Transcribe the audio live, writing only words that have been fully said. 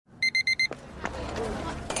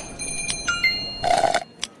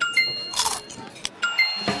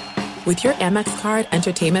With your Amex card,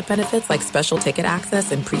 entertainment benefits like special ticket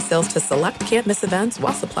access and pre-sales to select can't-miss events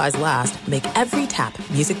while supplies last make every tap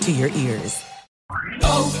music to your ears.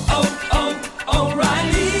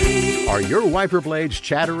 O'Reilly. Are your wiper blades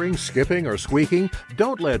chattering, skipping, or squeaking?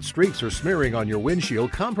 Don't let streaks or smearing on your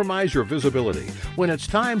windshield compromise your visibility. When it's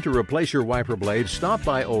time to replace your wiper blades, stop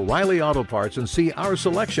by O'Reilly Auto Parts and see our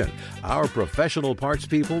selection. Our professional parts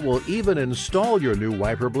people will even install your new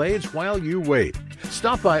wiper blades while you wait.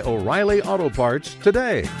 Stop by O'Reilly Auto Parts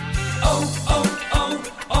today.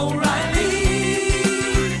 O'Reilly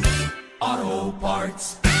Auto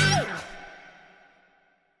Parts.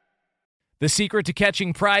 The secret to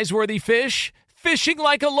catching prize-worthy fish? Fishing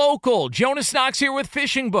like a local. Jonas Knox here with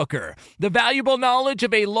Fishing Booker. The valuable knowledge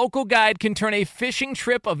of a local guide can turn a fishing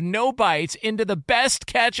trip of no bites into the best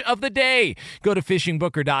catch of the day. Go to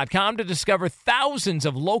fishingbooker.com to discover thousands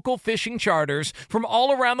of local fishing charters from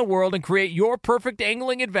all around the world and create your perfect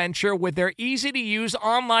angling adventure with their easy-to-use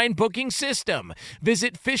online booking system.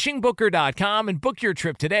 Visit fishingbooker.com and book your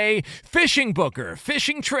trip today. Fishing Booker.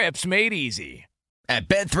 Fishing trips made easy. At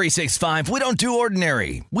Bet365, we don't do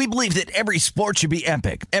ordinary. We believe that every sport should be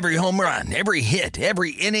epic. Every home run, every hit,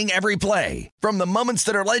 every inning, every play. From the moments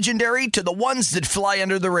that are legendary to the ones that fly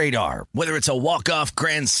under the radar. Whether it's a walk-off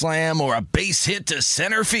grand slam or a base hit to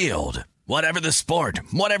center field. Whatever the sport,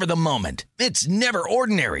 whatever the moment. It's never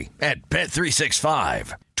ordinary at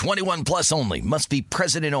Bet365. 21 plus only. Must be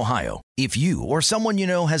present in Ohio. If you or someone you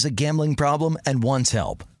know has a gambling problem and wants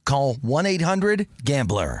help, call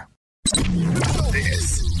 1-800-GAMBLER.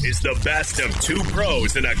 This is the best of two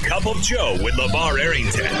pros and a cup of Joe with LeVar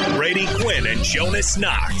Arrington, Brady Quinn, and Jonas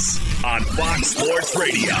Knox on Fox Sports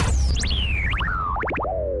Radio.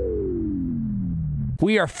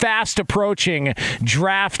 We are fast approaching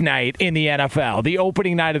draft night in the NFL, the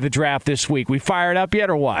opening night of the draft this week. We fired up yet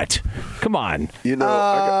or what? Come on. You know,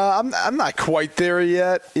 I'm not quite there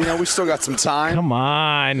yet. You know, we still got some time. Come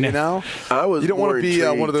on. You know? You don't want to be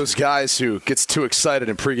one of those guys who gets too excited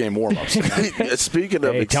in pregame warm-ups. Speaking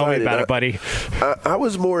of excited, tell me about it, buddy. I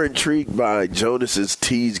was more intrigued by Jonas's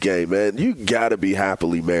tease game, man. You got to be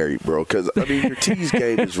happily married, bro, because, I mean, your tease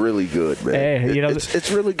game is really good, man. Hey, it's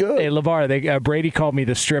really good. Hey, LeVar, Brady called me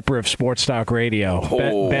the stripper of sports talk radio.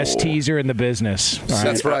 Best teaser in the business.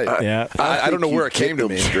 That's right. I don't know where it came to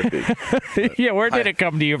me. Yeah, where did it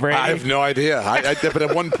come to you, Brady? I have no idea. But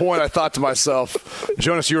at one point, I thought to myself,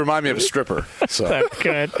 Jonas, you remind me of a stripper. So that's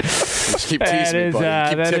good. Just keep teasing me,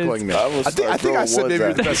 buddy. Keep tickling me. I think I said maybe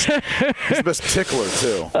you're the best tickler,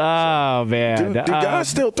 too. Oh, man. Do guys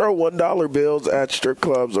still throw $1 bills at strip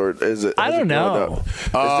clubs, or is it? I don't know.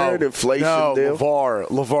 Is there an inflation deal?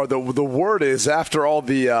 LeVar, the word is after all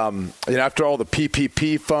the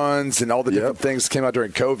PPP funds and all the different things that came out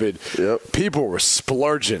during COVID, people were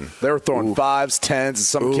splurging. They were throwing 5s, 10s, in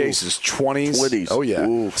some cases 20s. Oh yeah,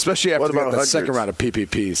 especially after the second round of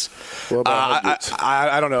PPPs. What about hundreds?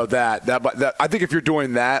 I don't know that. I think if you're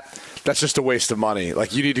doing that, that's just a waste of money.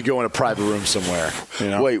 Like, you need to go in a private room somewhere. You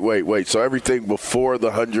know? Wait. So everything before the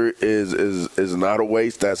 100 is not a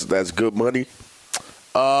waste. That's good money.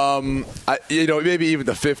 Maybe even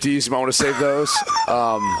the 50s, you might want to save those.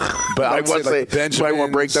 But I would say, you might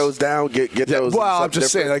want to break those down, get those. Well, I'm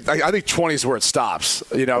just saying, I think 20 is where it stops.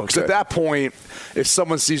 You know, because at that point, if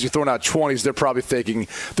someone sees you throwing out 20s, they're probably thinking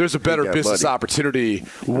there's a better business opportunity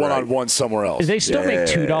one-on-one somewhere else. They still make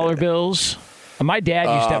 $2 bills. My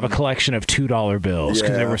dad used to have a collection of $2 bills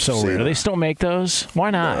because they were so rare. Do they still make those? Why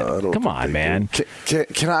not? Come on, man.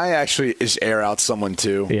 Can I actually just air out someone,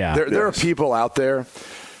 too? Yeah. There are people out there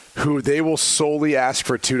who they will solely ask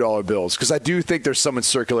for $2 bills, because I do think there's some in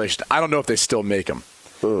circulation. I don't know if they still make them.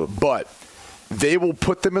 But they will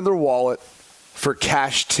put them in their wallet for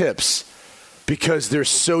cash tips because they're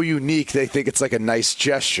so unique, they think it's like a nice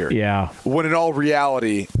gesture. Yeah. When in all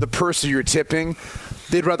reality, the person you're tipping,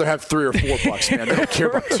 they'd rather have $3 or $4, man. They don't care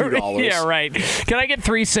about $2. Yeah, right. Can I get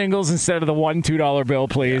 3 singles instead of the one $2 bill,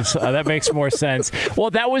 please? That makes more sense. Well,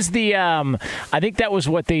 that was I think that was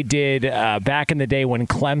what they did back in the day when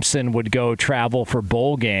Clemson would go travel for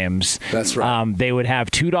bowl games. That's right. They would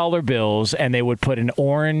have $2 bills, and they would put an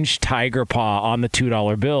orange tiger paw on the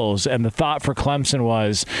 $2 bills. And the thought for Clemson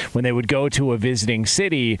was when they would go to a visiting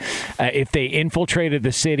city, if they infiltrated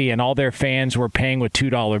the city and all their fans were paying with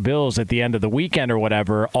 $2 bills at the end of the weekend or whatever,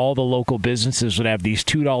 whatever, all the local businesses would have these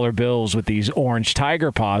 $2 bills with these orange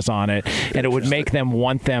tiger paws on it, and it would make them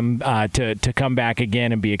want them to come back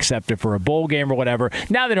again and be accepted for a bowl game or whatever.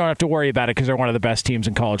 Now they don't have to worry about it because they're one of the best teams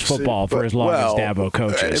in college football for as long as Dabo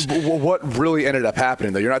coaches. What really ended up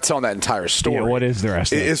happening, though, you're not telling that entire story. Yeah, what is the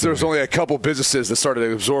rest of it? There's only a couple businesses that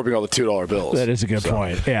started absorbing all the $2 bills. That is a good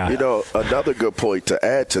point, yeah. Another good point to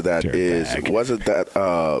add to that wasn't that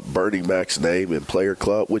Bernie Mac's name in Player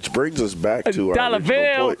Club, which brings us back to our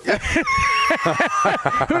original point.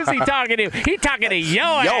 Who's he talking to? He talking to yo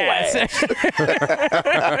ass. What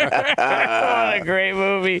a great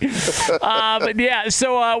movie. But yeah,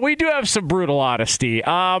 so we do have some brutal honesty.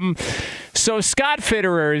 So Scott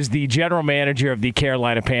Fitterer is the general manager of the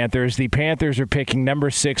Carolina Panthers. The Panthers are picking number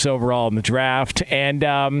 6 overall in the draft. And,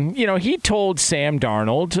 he told Sam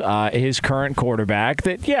Darnold, his current quarterback,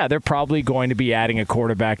 that, they're probably going to be adding a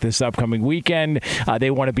quarterback this upcoming weekend.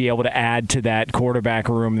 They want to be able to add to that quarterback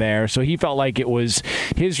room there. So he felt like it was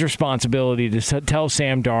his responsibility to tell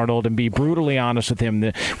Sam Darnold and be brutally honest with him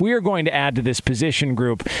that we are going to add to this position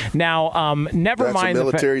group. Now, never mind a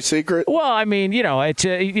military secret? Well, I mean, it's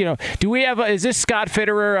do we have is this Scott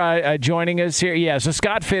Fitterer joining us here? Yeah, so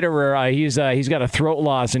Scott Fitterer, he's got a throat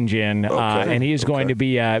lozenge in, and he is going to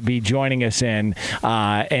be joining us in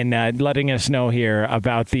and letting us know here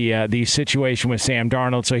about the situation with Sam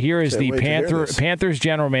Darnold. So here is the Panthers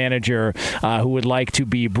general manager who would like to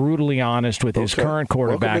be brutally honest with his current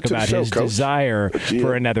quarterback about his desire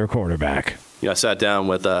for another quarterback. I sat down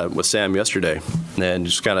with Sam yesterday and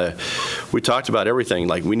just we talked about everything.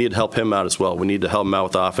 Like, we need to help him out as well. We need to help him out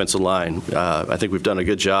with the offensive line. I think we've done a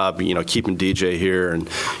good job, keeping DJ here and,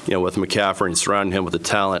 with McCaffrey and surrounding him with the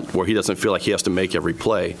talent where he doesn't feel like he has to make every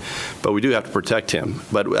play. But we do have to protect him.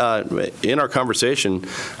 But in our conversation,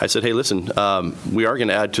 I said, hey, listen, we are going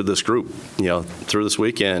to add to this group. Through this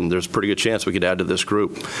weekend, there's a pretty good chance we could add to this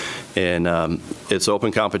group. And it's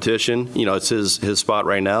open competition. It's his spot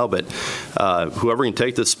right now, but whoever can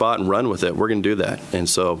take this spot and run with it, we're going to do that. And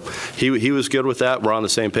so he was good with that. We're on the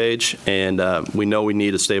same page, and we know we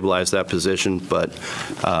need to stabilize that position, but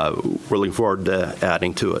we're looking forward to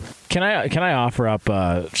adding to it. Can I offer up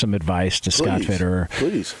some advice to Scott Fitterer?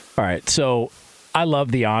 Please. All right, so I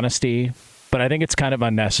love the honesty, but I think it's kind of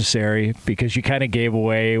unnecessary because you kind of gave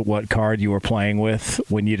away what card you were playing with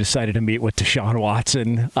when you decided to meet with Deshaun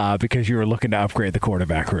Watson because you were looking to upgrade the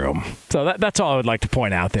quarterback room. So that's all I would like to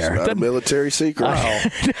point out there. It's not a military secret.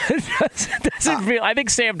 Doesn't feel. I think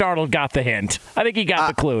Sam Darnold got the hint. I think he got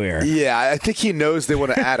the clue here. Yeah, I think he knows they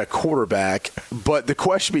want to add a quarterback, but the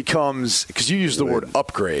question becomes, because you use the word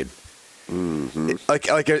upgrade,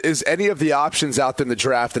 like is any of the options out there in the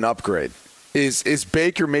draft an upgrade? Is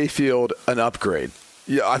Baker Mayfield an upgrade?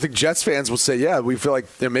 Yeah, I think Jets fans will say, we feel like,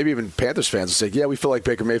 maybe even Panthers fans will say, we feel like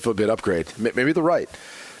Baker Mayfield would be an upgrade. Maybe they're right.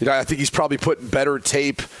 I think he's probably put better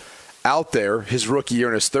tape out there his rookie year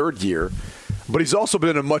and his third year, but he's also been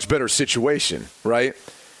in a much better situation, right?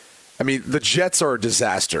 I mean, the Jets are a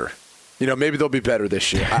disaster. Maybe they'll be better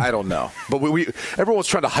this year. I don't know. But everyone was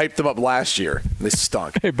trying to hype them up last year. And they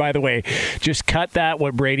stunk. Hey, by the way, just cut that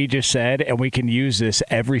what Brady just said, and we can use this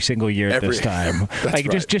every single year this time.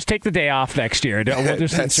 Just take the day off next year. We'll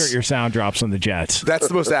just insert your sound drops on the Jets. That's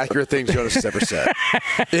the most accurate thing Jonas has ever said.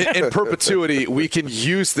 In perpetuity, we can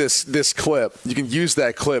use this clip. You can use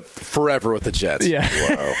that clip forever with the Jets.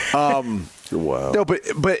 Yeah. Wow. Wow. No, but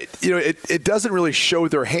it doesn't really show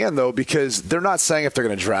their hand, though, because they're not saying if they're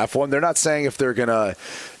going to draft one. They're not saying if they're going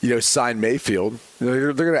to sign Mayfield.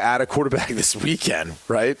 They're going to add a quarterback this weekend,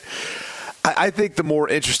 right? I think the more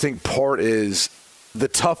interesting part is the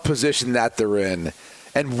tough position that they're in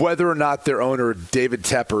and whether or not their owner, David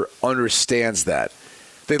Tepper, understands that.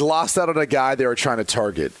 They lost out on a guy they were trying to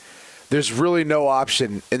target. There's really no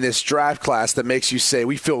option in this draft class that makes you say,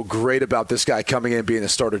 we feel great about this guy coming in and being a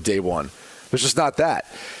starter day one. There's just not that.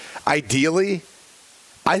 Ideally,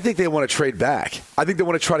 I think they want to trade back. I think they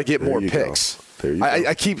want to try to get more picks.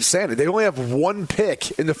 I keep saying it. They only have one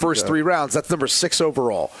pick in the first 3 rounds. That's number 6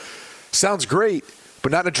 overall. Sounds great,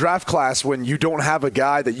 but not in a draft class when you don't have a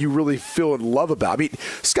guy that you really feel in love about. I mean,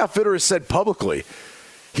 Scott Fitterer has said publicly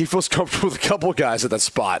he feels comfortable with a couple of guys at that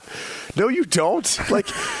spot. No, you don't. Like,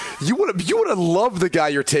 you would have loved the guy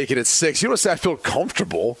you're taking at 6. You don't say I feel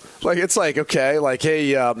comfortable. Like, it's like, okay, like,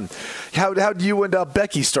 hey, how do you and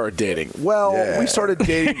Becky start dating? Well, we started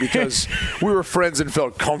dating because we were friends and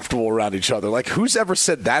felt comfortable around each other. Like, who's ever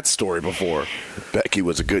said that story before? Becky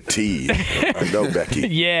was a good tease. I know Becky.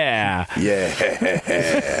 Yeah.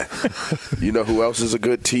 You know who else is a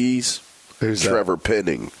good tease? Who's Trevor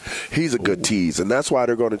Penning. He's a good tease, and that's why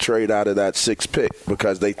they're going to trade out of that 6th pick,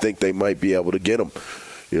 because they think they might be able to get him.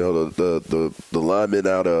 You know, the lineman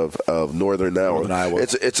out of Northern Iowa.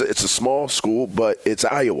 It's a small school, but it's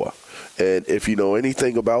Iowa. And if you know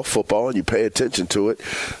anything about football and you pay attention to it,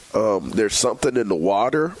 there's something in the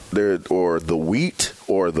water there, or the wheat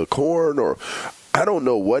or the corn, or I don't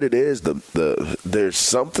know what it is. There's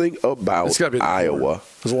something about Iowa.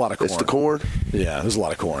 There's a lot of corn. It's the corn? Yeah, there's a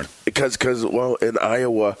lot of corn. Because in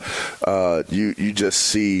Iowa, you just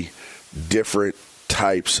see different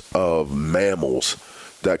types of mammals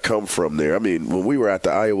that come from there. I mean, when we were at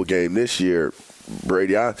the Iowa game this year,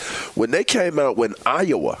 Brady, when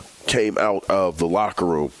Iowa came out of the locker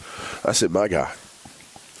room, I said, my God,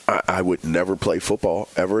 I would never play football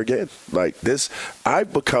ever again. Like this,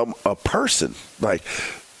 I've become a person. Like,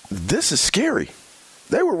 this is scary.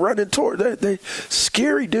 They were running toward they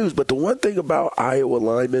scary dudes. But the one thing about Iowa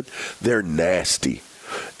linemen, they're nasty.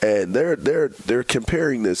 And they're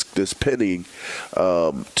comparing this pinning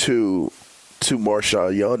to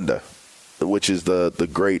Marshawn Yanda, which is the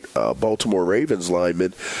great Baltimore Ravens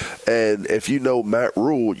lineman. And if you know Matt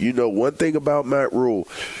Rule, you know one thing about Matt Rule.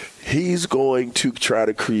 He's going to try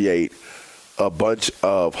to create a bunch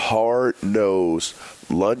of hard-nosed,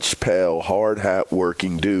 lunch-pail,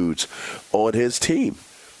 hard-hat-working dudes on his team.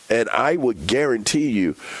 And I would guarantee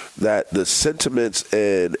you that the sentiments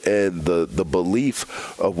and the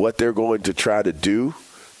belief of what they're going to try to do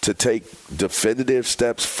to take definitive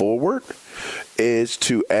steps forward is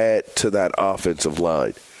to add to that offensive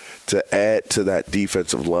line, to add to that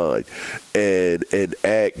defensive line, and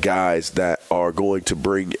add guys that are going to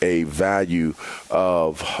bring a value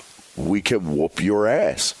of we can whoop your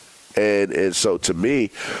ass. And so to me,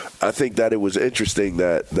 I think that it was interesting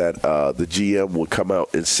that the GM would come out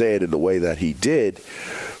and say it in the way that he did,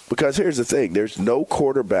 because here's the thing: there's no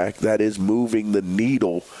quarterback that is moving the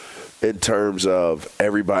needle in terms of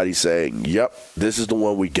everybody saying, yep, this is the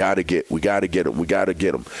one we got to get. We got to get him. We got to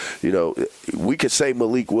get him. You know, we could say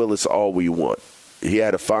Malik Willis all we want. He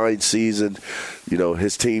had a fine season. You know,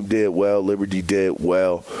 his team did well. Liberty did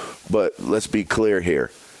well. But let's be clear here.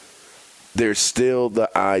 There's still the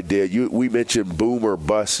idea. We mentioned boomer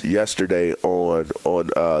bust yesterday on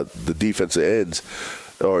the defensive ends.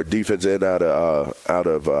 Or defense end out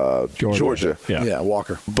of Georgia. Yeah,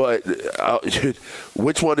 Walker. But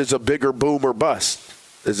which one is a bigger boom or bust?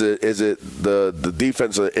 Is it the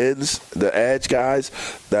defensive ends, the edge guys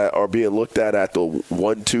that are being looked at the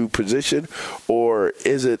 1-2 position, or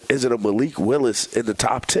is it a Malik Willis in the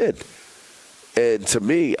top 10? And to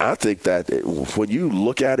me, I think that when you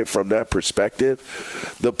look at it from that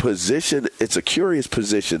perspective, the position, it's a curious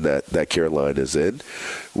position that Carolina is in,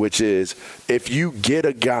 which is if you get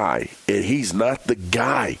a guy and he's not the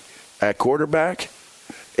guy at quarterback,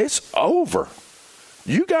 it's over.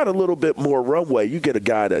 You got a little bit more runway. You get a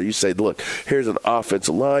guy that you say, look, here's an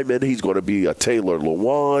offensive lineman. He's going to be a Taylor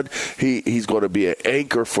Lewan. He's going to be an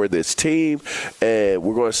anchor for this team. And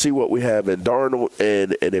we're going to see what we have in Darnold.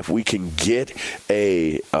 And if we can get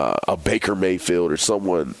a Baker Mayfield or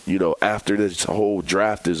someone, you know, after this whole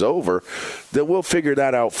draft is over, then we'll figure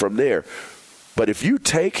that out from there. But if you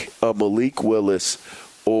take a Malik Willis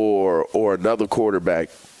or another quarterback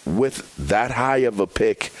with that high of a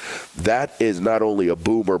pick, that is not only a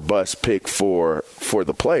boom or bust pick for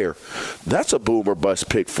the player. That's a boom or bust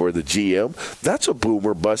pick for the GM. That's a boom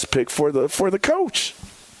or bust pick for the coach.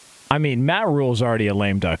 I mean, Matt Rule's already a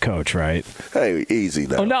lame duck coach, right? Hey, easy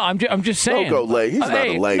now. Oh no, I'm just saying. Don't go lame. He's not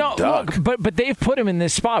a lame duck. Look, but they've put him in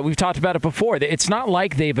this spot. We've talked about it before. It's not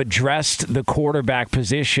like they've addressed the quarterback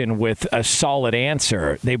position with a solid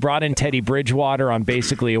answer. They brought in Teddy Bridgewater on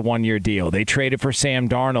basically a 1-year deal. They traded for Sam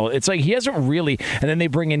Darnold. It's like he hasn't really, and then they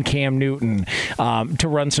bring in Cam Newton to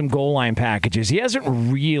run some goal line packages. He hasn't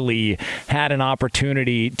really had an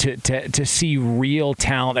opportunity to see real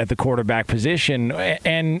talent at the quarterback position.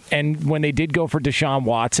 And when they did go for Deshaun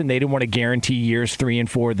Watson, they didn't want to guarantee years 3 and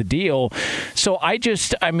 4 of the deal. So I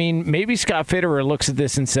mean, maybe Scott Fitterer looks at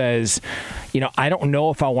this and says, you know, I don't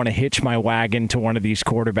know if I want to hitch my wagon to one of these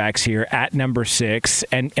quarterbacks here at number 6,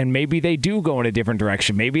 and maybe they do go in a different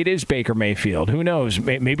direction. Maybe it is Baker Mayfield. Who knows?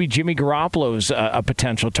 Maybe Jimmy Garoppolo's a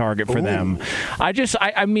potential target for them.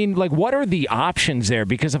 I mean, like, what are the options there?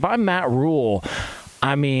 Because if I'm Matt Rule,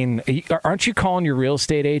 I mean, aren't you calling your real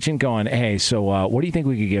estate agent going, hey, so what do you think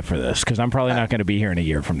we could get for this? Because I'm probably not going to be here in a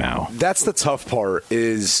year from now. That's the tough part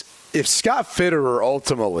is if Scott Fitterer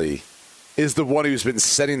ultimately is the one who's been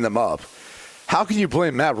setting them up, how can you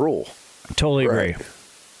blame Matt Rule? Totally agree.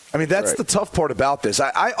 I mean, that's the tough part about this.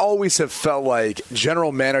 I always have felt like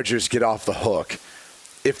general managers get off the hook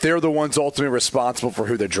if they're the ones ultimately responsible for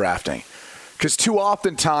who they're drafting. Because too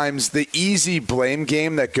often times the easy blame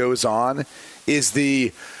game that goes on is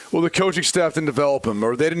well, the coaching staff didn't develop him,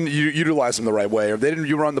 or they didn't utilize him the right way, or they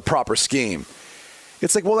didn't run the proper scheme.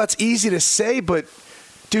 It's like, well, that's easy to say, but,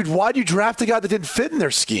 dude, why'd you draft a guy that didn't fit in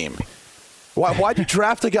their scheme? Why'd you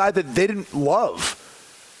draft a guy that they didn't love?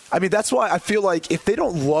 I mean, that's why I feel like if they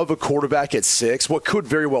don't love a quarterback at 6, what could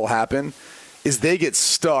very well happen is they get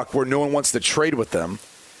stuck where no one wants to trade with them,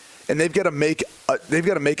 and they've got to make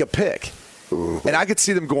a pick. And I could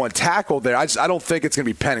see them going tackle there. I don't think it's going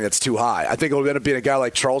to be Penning. That's too high. I think it'll end up being a guy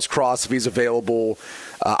like Charles Cross if he's available.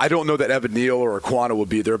 I don't know that Evan Neal or Aquana will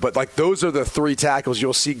be there, but like those are the 3 tackles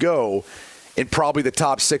you'll see go in probably the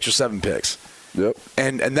top 6 or 7 picks. Yep.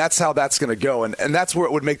 And that's how that's going to go. And that's where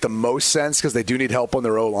it would make the most sense because they do need help on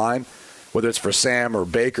their O-line, whether it's for Sam or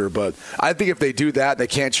Baker. But I think if they do that and they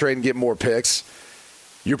can't trade and get more picks,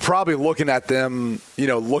 you're probably looking at them,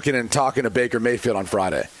 looking and talking to Baker Mayfield on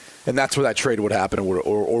Friday. And that's where that trade would happen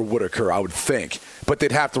or would occur, I would think. But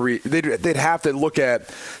they'd have to they'd have to look at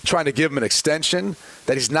trying to give him an extension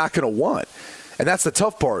that he's not going to want. And that's the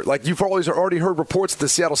tough part. Like you've already heard reports of the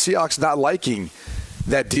Seattle Seahawks not liking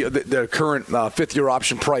that deal, the current 5th-year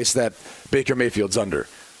option price that Baker Mayfield's under.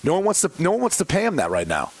 No one wants to pay him that right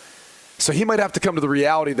now. So he might have to come to the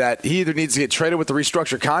reality that he either needs to get traded with the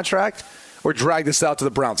restructured contract or drag this out to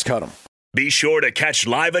the Browns cut him. Be sure to catch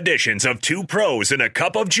live editions of Two Pros and a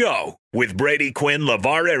Cup of Joe with Brady Quinn,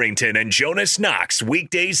 LeVar Arrington, and Jonas Knox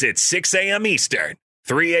weekdays at 6 a.m. Eastern,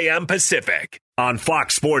 3 a.m. Pacific on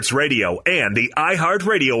Fox Sports Radio and the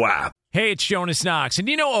iHeartRadio app. Hey, it's Jonas Knox, and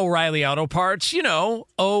you know O'Reilly Auto Parts,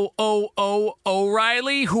 O'Reilly,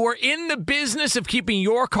 who are in the business of keeping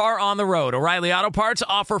your car on the road. O'Reilly Auto Parts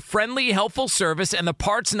offer friendly, helpful service and the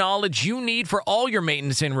parts knowledge you need for all your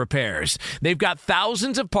maintenance and repairs. They've got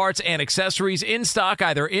thousands of parts and accessories in stock,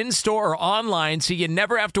 either in-store or online, so you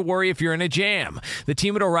never have to worry if you're in a jam. The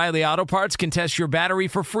team at O'Reilly Auto Parts can test your battery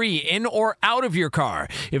for free in or out of your car.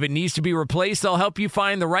 If it needs to be replaced, they'll help you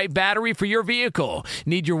find the right battery for your vehicle.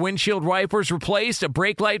 Need your windshield wipers replaced, a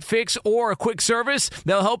brake light fix, or a quick service?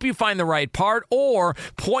 They'll help you find the right part or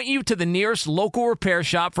point you to the nearest local repair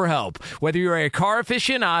shop for help. Whether you're a car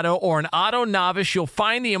aficionado or an auto novice, you'll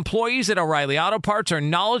find the employees at O'Reilly Auto Parts are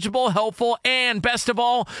knowledgeable, helpful, and best of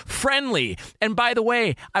all, friendly. And by the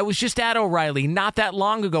way, I was just at O'Reilly not that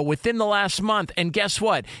long ago, within the last month, and guess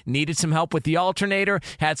what? Needed some help with the alternator,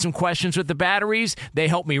 had some questions with the batteries. They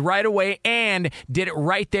helped me right away and did it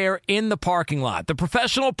right there in the parking lot. The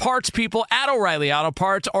professional parts people at O'Reilly Auto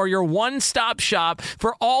Parts are your one-stop shop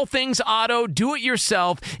for all things auto,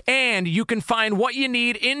 do-it-yourself, and you can find what you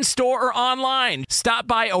need in-store or online. Stop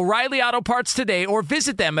by O'Reilly Auto Parts today or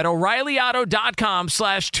visit them at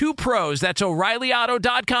O'ReillyAuto.com/2pros. That's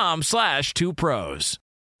O'ReillyAuto.com/2pros.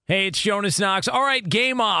 Hey, it's Jonas Knox. All right,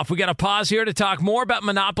 game off. We got to pause here to talk more about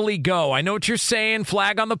Monopoly Go. I know what you're saying,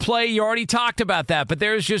 flag on the play. You already talked about that, but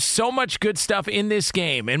there's just so much good stuff in this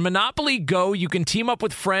game. In Monopoly Go, you can team up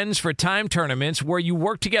with friends for time tournaments where you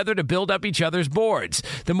work together to build up each other's boards.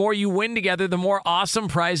 The more you win together, the more awesome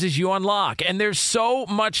prizes you unlock. And there's so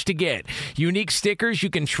much to get. Unique stickers you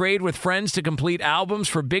can trade with friends to complete albums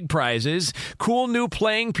for big prizes. Cool new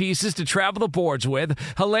playing pieces to travel the boards with.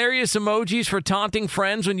 Hilarious emojis for taunting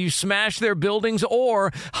friends when you smash their buildings or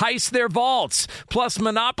heist their vaults. Plus,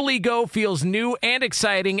 Monopoly Go feels new and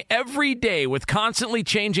exciting every day with constantly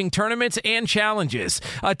changing tournaments and challenges.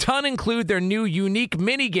 A ton include their new unique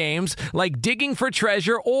mini games like digging for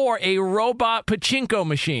treasure or a robot pachinko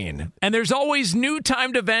machine. And there's always new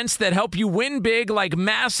timed events that help you win big, like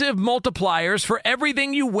massive multipliers for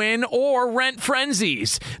everything you win or rent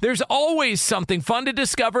frenzies. There's always something fun to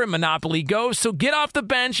discover in Monopoly Go, so get off the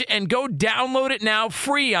bench and go download it now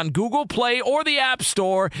free on Google Play or the App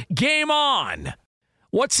Store. Game on!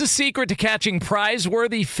 What's the secret to catching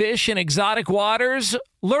prize-worthy fish in exotic waters?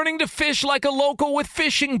 Learning to fish like a local with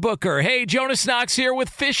Fishing Booker. Hey, Jonas Knox here with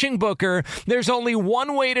Fishing Booker. There's only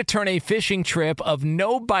one way to turn a fishing trip of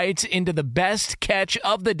no bites into the best catch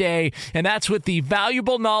of the day, and that's with the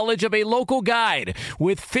valuable knowledge of a local guide.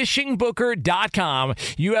 With FishingBooker.com,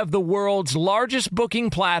 you have the world's largest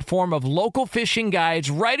booking platform of local fishing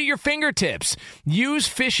guides right at your fingertips. Use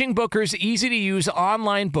Fishing Booker's easy-to-use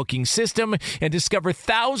online booking system and discover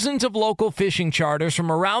thousands of local fishing charters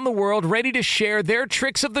from around the world ready to share their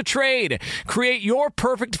tricks of the trade. Create your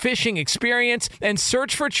perfect fishing experience and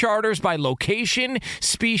search for charters by location,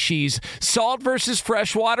 species, salt versus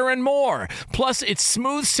freshwater, and more. Plus, it's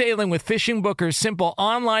smooth sailing with Fishing Booker's simple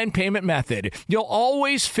online payment method. You'll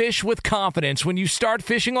always fish with confidence when you start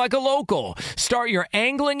fishing like a local. Start your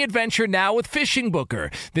angling adventure now with Fishing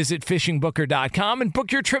Booker. Visit FishingBooker.com and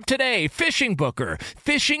book your trip today. Fishing Booker.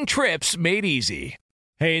 Fishing trips made easy.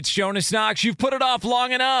 Hey, it's Jonas Knox. You've put it off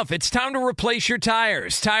long enough. It's time to replace your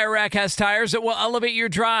tires. Tire Rack has tires that will elevate your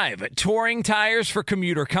drive. Touring tires for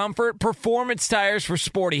commuter comfort, performance tires for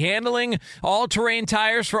sporty handling, all-terrain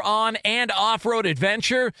tires for on- and off-road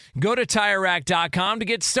adventure. Go to TireRack.com to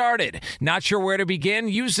get started. Not sure where to begin?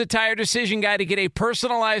 Use the Tire Decision Guide to get a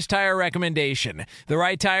personalized tire recommendation. The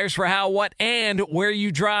right tires for how, what, and where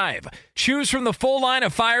you drive. Choose from the full line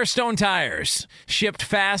of Firestone tires. Shipped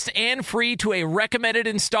fast and free to a recommended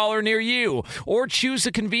installer near you, or choose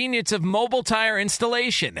the convenience of mobile tire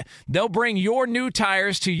installation. They'll bring your new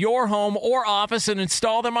tires to your home or office and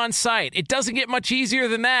install them on site. It doesn't get much easier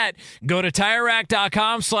than that. Go to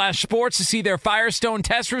TireRack.com/sports to see their Firestone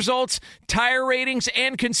test results, tire ratings,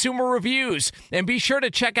 and consumer reviews. And be sure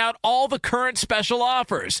to check out all the current special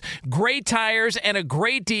offers. Great tires and a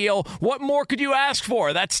great deal. What more could you ask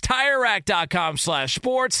for? That's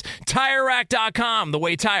TireRack.com/sports. TireRack.com, the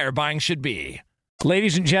way tire buying should be.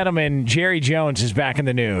 Ladies and gentlemen, Jerry Jones is back in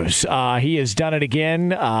the news. He has done it again.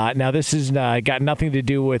 Now, this has got nothing to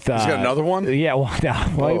do with... He's got another one? Yeah,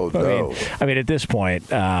 well, no. I mean, at this point,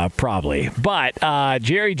 probably. But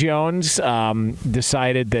Jerry Jones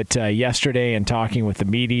decided that yesterday in talking with the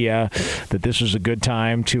media that this was a good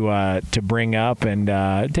time to bring up and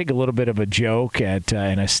take a little bit of a joke at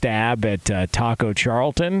and a stab at Taco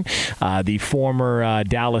Charlton, the former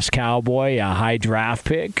Dallas Cowboy, high draft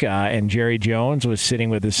pick, and Jerry Jones was sitting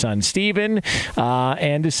with his son Steven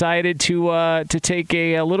and decided to take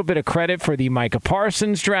a little bit of credit for the Micah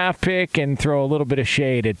Parsons draft pick and throw a little bit of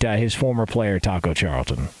shade at his former player, Taco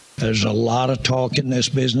Charlton. There's a lot of talk in this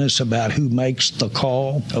business about who makes the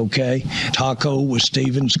call, okay? Taco was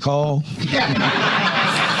Steven's call.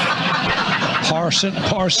 Parson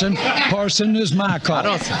is my call.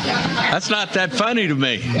 That's not that funny to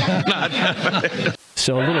me.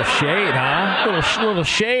 So a little shade, huh? Little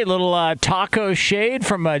shade, little taco shade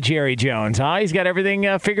from Jerry Jones, huh? He's got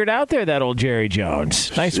everything figured out there, that old Jerry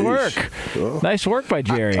Jones. Nice work. Well, nice work by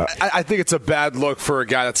Jerry. I think it's a bad look for a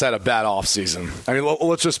guy that's had a bad offseason. I mean,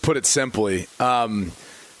 let's just put it simply.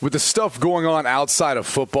 With the stuff going on outside of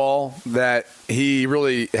football that he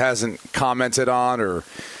really hasn't commented on or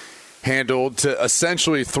handled, to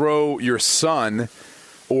essentially throw your son,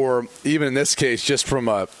 or even in this case, just from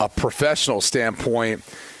a professional standpoint,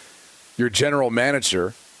 your general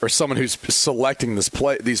manager or someone who's selecting these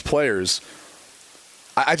players,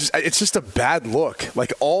 it's just a bad look,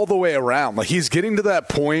 like all the way around. Like he's getting to that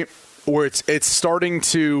point where it's starting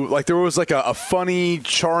to, like there was like a funny,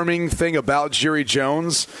 charming thing about Jerry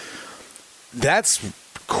Jones. That's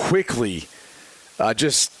quickly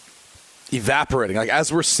just evaporating. Like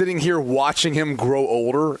as we're sitting here watching him grow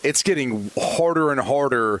older, it's getting harder and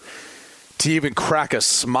harder to even crack a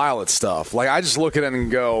smile at stuff. Like I just look at it and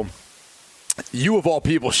go, you of all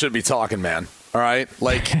people should be talking, man. All right?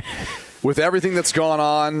 Like with everything that's gone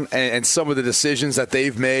on and some of the decisions that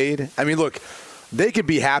they've made. I mean, look, they could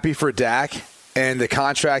be happy for Dak and the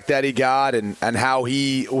contract that he got and how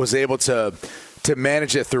he was able to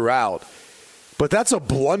manage it throughout. But that's a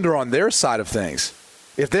blunder on their side of things.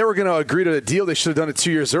 If they were going to agree to a deal, they should have done it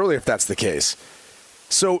 2 years earlier if that's the case.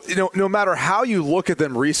 So, no matter how you look at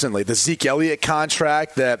them recently, the Zeke Elliott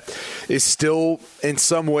contract that is still in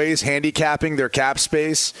some ways handicapping their cap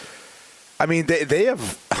space, I mean, they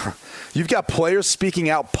have – you've got players speaking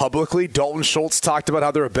out publicly. Dalton Schultz talked about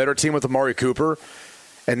how they're a better team with Amari Cooper,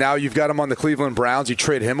 and now you've got him on the Cleveland Browns. You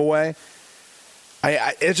trade him away.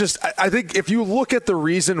 I think if you look at the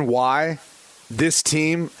reason why – this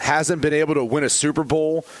team hasn't been able to win a Super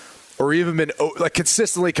Bowl or even been like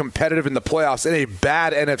consistently competitive in the playoffs in a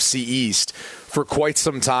bad NFC East for quite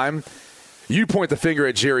some time, you point the finger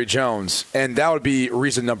at Jerry Jones, and that would be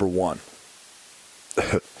reason number one.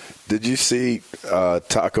 Did you see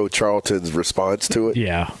Taco Charlton's response to it?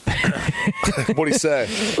 Yeah. What'd he say?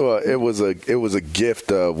 Well, it was a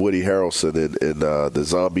gift of Woody Harrelson in the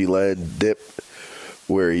Zombieland dip,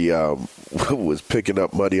 where he was picking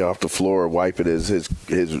up money off the floor, wiping his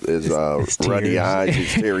runny eyes,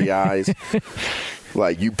 his teary eyes.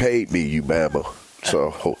 Like, you paid me, you Bama.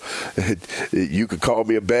 So you could call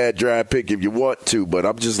me a bad draft pick if you want to, but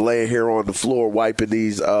I'm just laying here on the floor wiping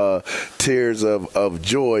these tears of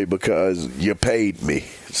joy because you paid me.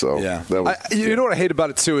 So yeah. You know what I hate about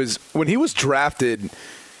it too is when he was drafted,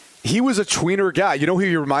 he was a tweener guy. You know who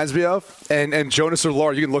he reminds me of? And Jonas or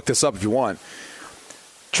Laura, you can look this up if you want.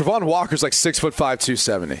 Travon Walker's like 6'5",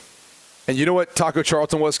 270. And you know what Taco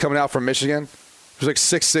Charlton was coming out from Michigan? He was like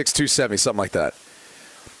 6'6", 270, something like that.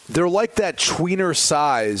 They're like that tweener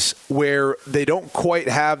size where they don't quite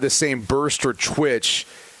have the same burst or twitch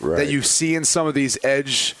that you see in some of these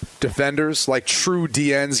edge defenders, like true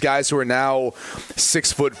DNs, guys who are now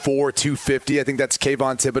 6'4", 250. I think that's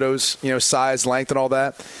Kayvon Thibodeau's, size, length, and all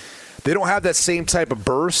that. They don't have that same type of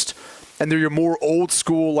burst, and they're your more old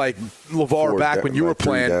school, like LeVar back when you were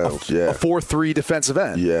playing a 4-3 defensive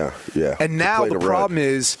end. Yeah. And now the problem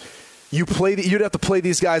is you'd have to play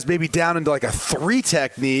these guys maybe down into like a 3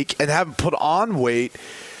 technique and have them put on weight.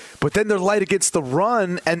 But then they're light against the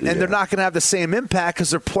run, and they're not going to have the same impact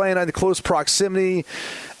because they're playing in close proximity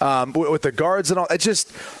with the guards and all. It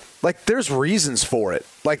just, there's reasons for it.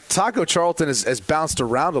 Taco Charlton has bounced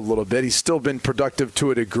around a little bit. He's still been productive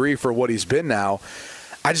to a degree for what he's been now.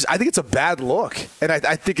 I think it's a bad look. And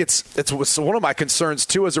I think it's one of my concerns,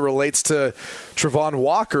 too, as it relates to Travon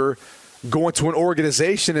Walker going to an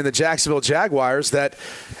organization in the Jacksonville Jaguars that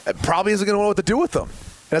probably isn't going to know what to do with them.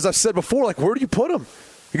 And as I've said before, where do you put him?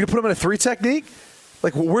 You're going to put him in a 3 technique?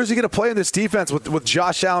 Where's he going to play in this defense with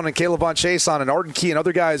Josh Allen and Caleb Von Chason and Arden Key and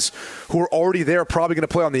other guys who are already there probably going to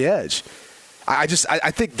play on the edge? I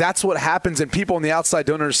think that's what happens, and people on the outside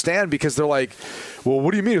don't understand because they're like, well,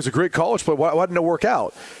 what do you mean? It was a great college play. Why didn't it work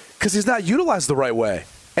out? Because he's not utilized the right way.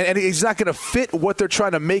 And he's not going to fit what they're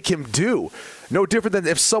trying to make him do. No different than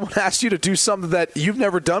if someone asks you to do something that you've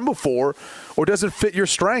never done before or doesn't fit your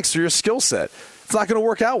strengths or your skill set. It's not going to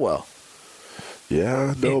work out well.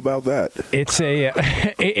 Yeah, I know about that. It's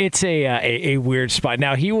a weird spot.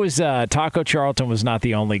 Now, he was Taco Charlton was not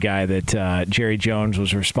the only guy that Jerry Jones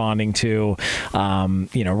was responding to.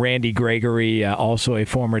 Randy Gregory, also a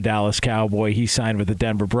former Dallas Cowboy, he signed with the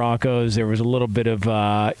Denver Broncos. There was a little bit of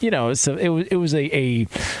it was a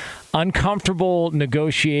uncomfortable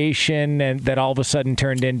negotiation, and that all of a sudden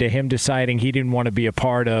turned into him deciding he didn't want to be a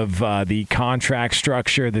part of the contract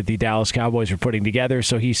structure that the Dallas Cowboys were putting together,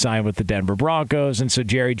 so he signed with the Denver Broncos. And so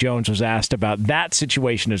Jerry Jones was asked about that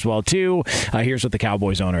situation as well, too. Here's what the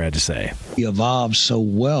Cowboys owner had to say. He evolved so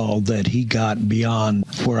well that he got beyond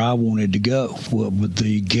where I wanted to go with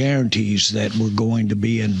the guarantees that were going to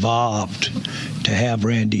be involved to have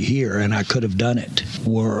Randy here, and I could have done it,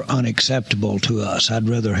 were unacceptable to us. I'd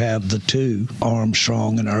rather have the 2,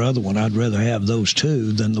 Armstrong and our other one. I'd rather have those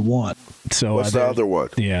 2 than the 1. So what's the other one?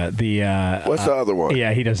 Yeah, what's the other one?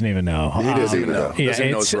 Yeah, he doesn't even know. He doesn't even know. Yeah,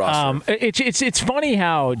 it's funny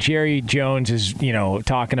how Jerry Jones is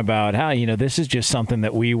talking about how this is just something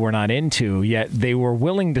that we were not into. Yet they were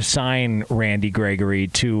willing to sign Randy Gregory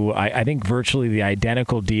to I think virtually the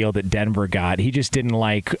identical deal that Denver got. He just didn't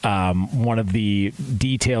like one of the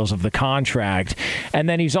details of the contract, and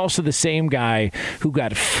then he's also the same guy who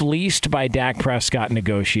got fleeced by Dak Prescott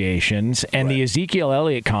negotiations, and the Ezekiel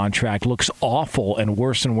Elliott contract looks awful and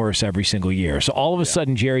worse every single year. So all of a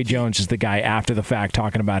sudden, Jerry Jones is the guy after the fact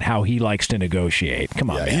talking about how he likes to negotiate. Come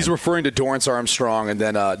on, man. He's referring to Dorrance Armstrong and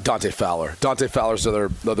then Dante Fowler. Dante Fowler's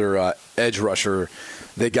other edge rusher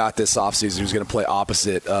they got this offseason who's going to play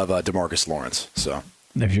opposite of DeMarcus Lawrence. So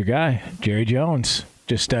there's your guy, Jerry Jones.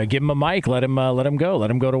 Just give him a mic, let him go,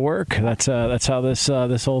 let him go to work. That's how this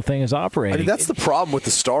whole thing is operating. I mean, that's the problem with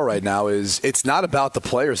the Star right now is it's not about the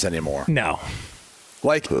players anymore. No.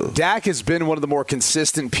 Dak has been one of the more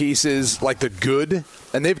consistent pieces, the good,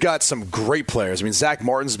 and they've got some great players. I mean, Zach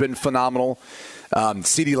Martin's been phenomenal.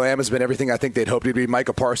 CeeDee Lamb has been everything I think they'd hoped he'd be.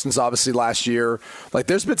 Micah Parsons, obviously, last year.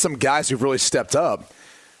 There's been some guys who've really stepped up,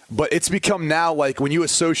 but it's become now, when you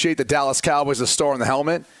associate the Dallas Cowboys as a star on the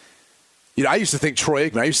helmet, I used to think Troy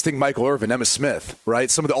Aikman, I used to think Michael Irvin, Emmitt Smith, right?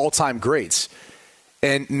 Some of the all-time greats.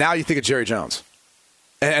 And now you think of Jerry Jones.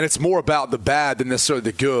 And it's more about the bad than necessarily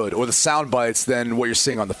the good or the sound bites than what you're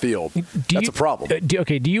seeing on the field. That's a problem. Do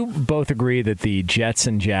you both agree that the Jets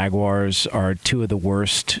and Jaguars are 2 of the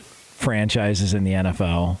worst franchises in the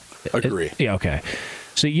NFL? Agree. Yeah, okay.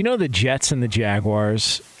 So the Jets and the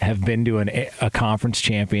Jaguars have been to a conference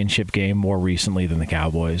championship game more recently than the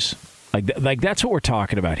Cowboys. That's what we're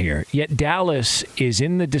talking about here. Yet Dallas is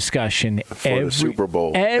in the discussion for the Super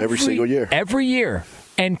Bowl every single year. Every year.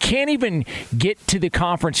 And can't even get to the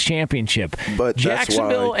conference championship. But that's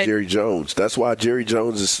why Jerry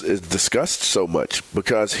Jones is discussed so much,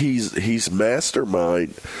 because he's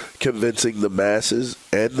mastermind convincing the masses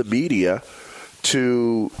and the media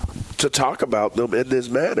to talk about them in this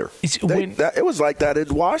manner. It was like that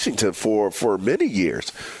in Washington for many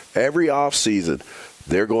years. Every offseason,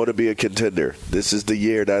 they're going to be a contender. This is the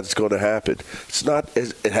year that's going to happen.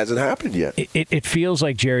 It hasn't happened yet. It feels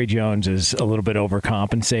like Jerry Jones is a little bit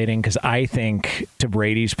overcompensating, because I think, to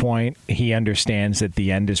Brady's point, he understands that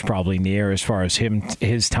the end is probably near as far as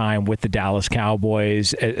his time with the Dallas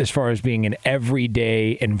Cowboys, as far as being an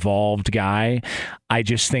everyday involved guy. I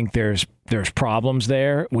just think there's there's problems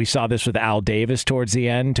there. We saw this with Al Davis towards the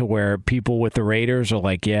end, to where people with the Raiders are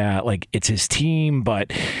like, yeah, like it's his team,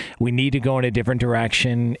 but we need to go in a different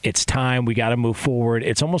direction. It's time. We got to move forward.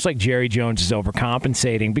 It's almost like Jerry Jones is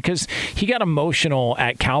overcompensating, because he got emotional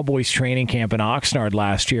at Cowboys training camp in Oxnard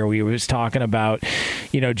last year. We was talking about,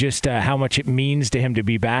 just how much it means to him to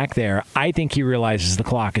be back there. I think he realizes the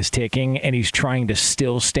clock is ticking, and he's trying to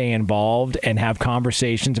still stay involved and have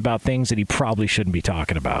conversations about things that he probably shouldn't be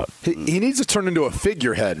talking about. He needs to turn into a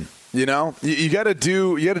figurehead. You got to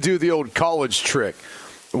do the old college trick,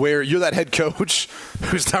 where you're that head coach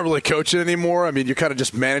who's not really coaching anymore. I mean, you're kind of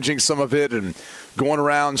just managing some of it and going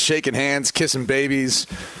around, shaking hands, kissing babies,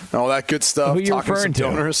 and all that good stuff. Who are you referring to?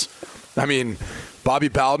 Donors. I mean, Bobby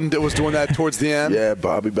Bowden was doing that towards the end. Yeah,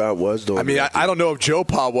 Bobby Bowden was doing that. I don't know if Joe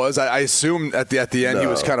Pa was. I assume at the end he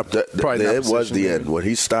was kind of probably it was the end. When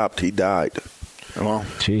he stopped, he died. Well,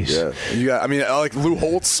 jeez. Yeah. You got, like Lou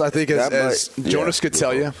Holtz, I think, as Jonas could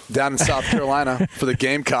tell you, down in South Carolina for the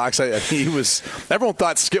Gamecocks. Everyone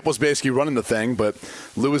thought Skip was basically running the thing, but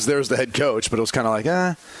Lou was there as the head coach. But it was kind of like,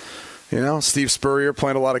 Steve Spurrier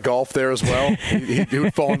playing a lot of golf there as well. he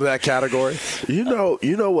would fall into that category. You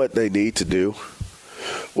know what they need to do?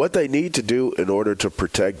 What they need to do in order to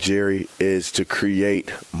protect Jerry is to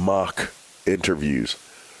create mock interviews,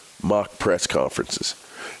 mock press conferences.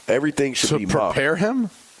 Everything should be mock. To prepare him?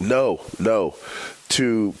 No.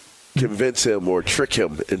 To convince him or trick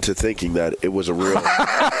him into thinking that it was a real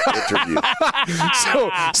interview. So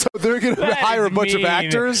they're going to hire a bunch of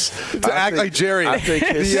actors to act like Jerry. I think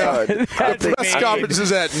his son. Press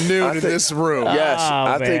conferences at noon in this room. Yes,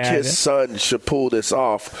 I think his son should pull this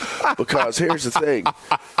off, because here's the thing.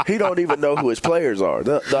 He don't even know who his players are.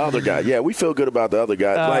 The other guy. Yeah, we feel good about the other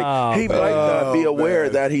guy. He might not be aware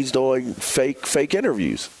that he's doing fake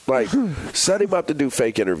interviews. Like, set him up to do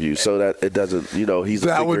fake interviews so that it doesn't, he's a figurehead.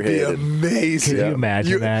 That would be amazing. Can you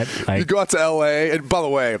imagine that? You go out to L.A. and, by the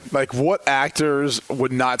way, what actors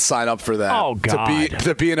would not sign up for that? Oh, God.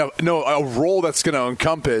 To be in a role that's going to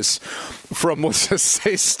encompass from, let's just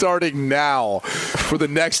say, starting now for the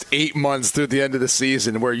next 8 months through the end of the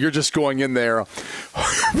season, where you're just going in there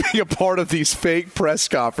being a part of these fake press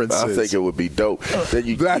conferences. I think it would be dope.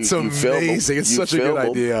 Then That's amazing. It's such a good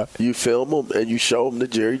idea. You film him and you show him to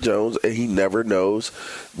Jerry Jones, and he never knows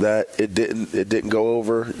that it didn't go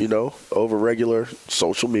over over regular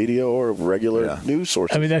social media or regular news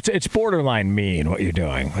sources. I mean, it's borderline mean what you're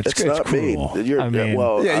doing. It's not cruel. mean.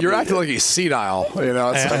 You're acting like he's senile.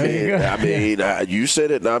 You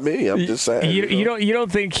said it, not me. I'm just saying. You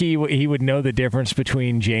don't think he would know the difference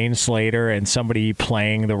between Jane Slater and somebody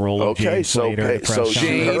playing the role of Jane Slater? So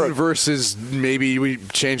Jane versus, maybe we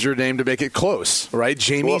change her name to make it close, right?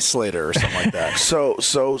 Jamie Slater or something like that. So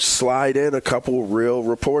slide in a couple real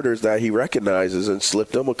reporters that he recognizes and slip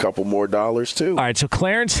them a couple more dollars too. All right, so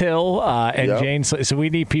Clarence Hill and Jane Slater. So we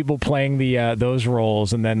need people playing those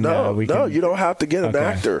roles, and then you don't have to get an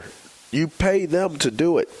actor. You pay them to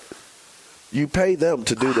do it. You pay them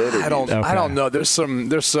to do the interview. I don't know. There's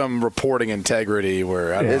some reporting integrity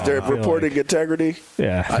where is there reporting integrity?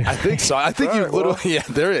 Yeah, I think so. I think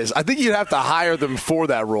there is. I think you'd have to hire them for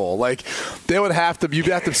that role. Like you'd have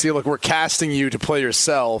to see, look, we're casting you to play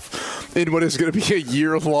yourself in what is going to be a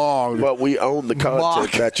year-long. But we own the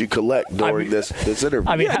content that you collect during this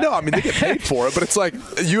interview. They get paid for it, but it's like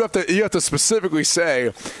you have to specifically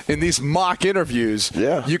say in these mock interviews,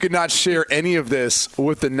 you cannot share any of this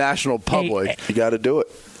with the national public. You got to do it.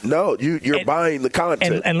 No, you're buying the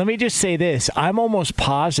content. And let me just say this. I'm almost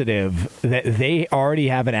positive that they already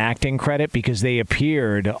have an acting credit because they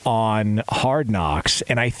appeared on Hard Knocks.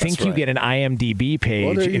 And I think you get an IMDb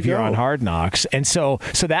page if you're on Hard Knocks. And so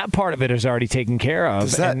that part of it is already taken care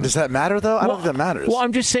of. Does that matter, though? I don't think that matters. Well,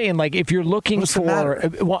 I'm just saying, like, if you're looking for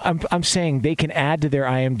 – well, I'm saying they can add to their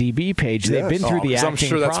IMDb page. They've been through the acting process. I'm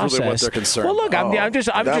sure that's really what they're concerned about. Well, look, I'm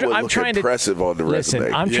trying to – impressive on the resume.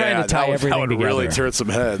 Listen, I'm trying to tie everything together. Really turn some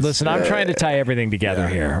heads. Listen, I'm trying to tie everything together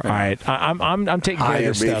here. All right, I'm taking care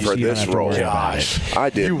of this stuff. For this role. I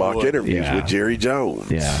did mock interviews with Jerry Jones.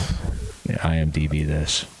 Yeah, IMDb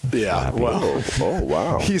this. Yeah. Well. Oh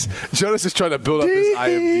wow. Jonas is trying to build up his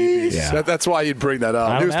IMDb. Yeah. that's why you'd bring that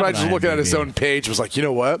up. He was probably just looking at his own page. Was like, you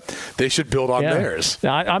know what? They should build on theirs.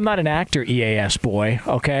 I'm not an actor, EAS boy.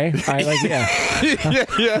 Okay.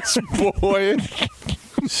 Yes, boy.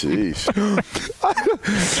 Jeez.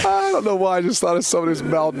 I don't know why I just thought of somebody who's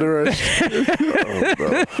malnourished.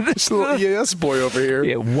 Just a little EAS boy over here.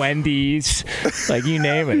 Yeah, Wendy's, like you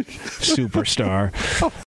name it. Superstar.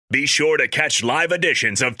 Be sure to catch live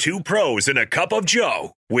editions of Two Pros and a Cup of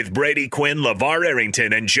Joe with Brady Quinn, LeVar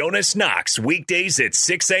Arrington, and Jonas Knox weekdays at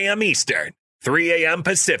 6 a.m. Eastern. 3 a.m.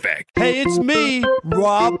 Pacific. Hey, it's me,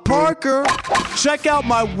 Rob Parker. Check out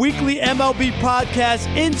my weekly MLB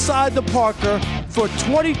podcast, Inside the Parker, for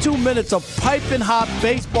 22 minutes of piping hot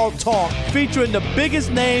baseball talk featuring the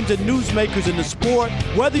biggest names and newsmakers in the sport.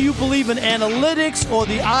 Whether you believe in analytics or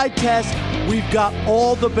the eye test, we've got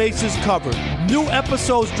all the bases covered. New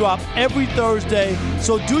episodes drop every Thursday,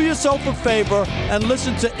 so do yourself a favor and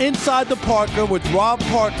listen to Inside the Parker with Rob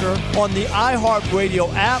Parker on the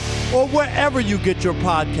iHeartRadio app or wherever you get your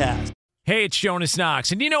podcast. Hey, it's Jonas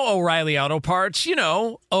Knox, and you know O'Reilly Auto Parts. You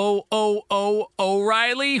know,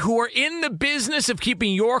 O'Reilly, who are in the business of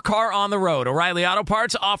keeping your car on the road. O'Reilly Auto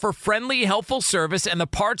Parts offer friendly, helpful service and the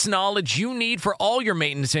parts knowledge you need for all your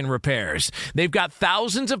maintenance and repairs. They've got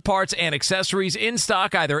thousands of parts and accessories in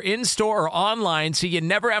stock, either in-store or online, so you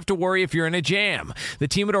never have to worry if you're in a jam. The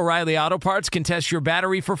team at O'Reilly Auto Parts can test your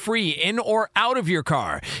battery for free in or out of your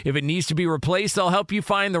car. If it needs to be replaced, they'll help you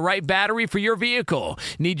find the right battery for your vehicle.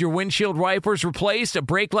 Need your windshield wipers replaced, a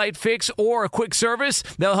brake light fix, or a quick service?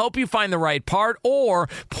 They'll help you find the right part or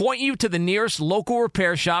point you to the nearest local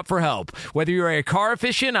repair shop for help. Whether you're a car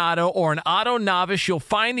aficionado or an auto novice, you'll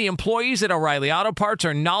find the employees at O'Reilly Auto Parts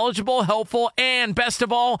are knowledgeable, helpful, and best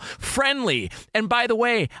of all, friendly. And by the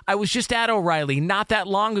way, I was just at O'Reilly not that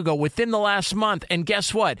long ago, within the last month, and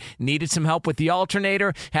guess what? Needed some help with the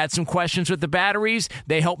alternator, had some questions with the batteries.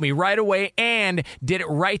 They helped me right away and did it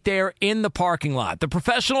right there in the parking lot. The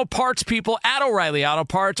professional parts people at O'Reilly Auto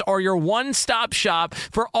Parts are your one-stop shop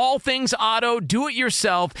for all things auto,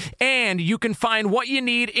 do-it-yourself, and you can find what you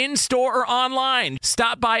need in-store or online.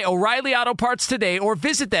 Stop by O'Reilly Auto Parts today or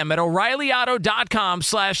visit them at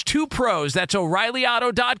O'ReillyAuto.com/2pros. That's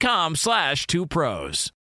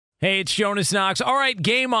O'ReillyAuto.com/2pros. Hey, it's Jonas Knox. All right,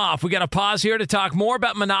 game off. We got to pause here to talk more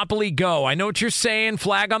about Monopoly Go. I know what you're saying,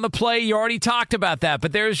 flag on the play. You already talked about that,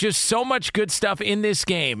 but there's just so much good stuff in this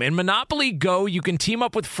game. In Monopoly Go, you can team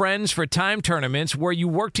up with friends for time tournaments where you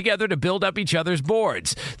work together to build up each other's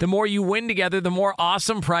boards. The more you win together, the more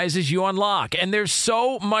awesome prizes you unlock, and there's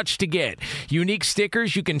so much to get. Unique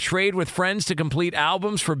stickers you can trade with friends to complete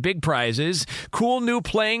albums for big prizes, cool new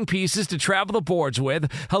playing pieces to travel the boards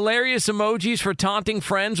with, hilarious emojis for taunting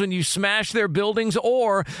friends when you smash their buildings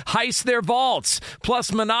or heist their vaults.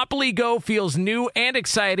 Plus, Monopoly Go feels new and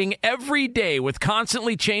exciting every day with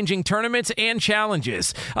constantly changing tournaments and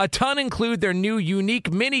challenges. A ton include their new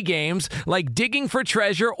unique mini games like digging for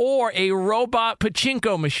treasure or a robot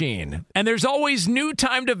pachinko machine. And there's always new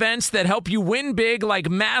timed events that help you win big, like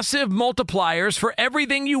massive multipliers for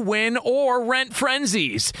everything you win or rent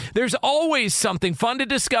frenzies. There's always something fun to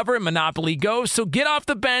discover in Monopoly Go, so get off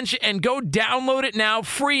the bench and go download it now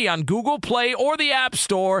free on Google Play or the App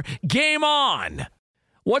Store. Game on!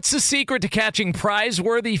 What's the secret to catching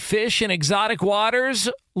prize-worthy fish in exotic waters?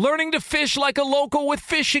 Learning to fish like a local with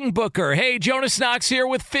Fishing Booker. Hey, Jonas Knox here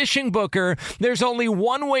with Fishing Booker. There's only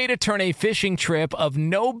one way to turn a fishing trip of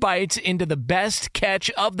no bites into the best catch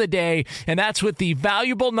of the day, and that's with the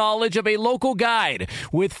valuable knowledge of a local guide.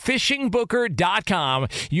 With FishingBooker.com,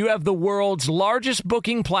 you have the world's largest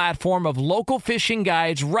booking platform of local fishing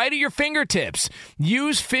guides right at your fingertips.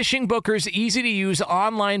 Use Fishing Booker's easy-to-use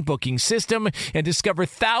online booking system and discover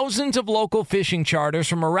thousands of local fishing charters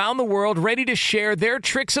from around the world ready to share their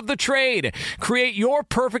tricks of the trade. Create your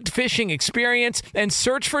perfect fishing experience and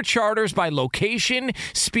search for charters by location,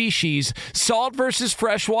 species, salt versus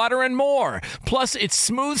freshwater, and more. Plus, it's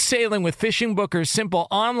smooth sailing with Fishing Booker's simple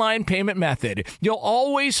online payment method. You'll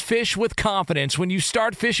always fish with confidence when you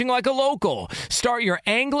start fishing like a local. Start your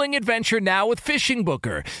angling adventure now with Fishing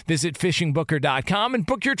Booker. Visit FishingBooker.com and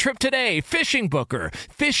book your trip today. Fishing Booker.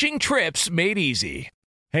 Fishing trips made easy.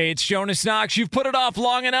 Hey, it's Jonas Knox. You've put it off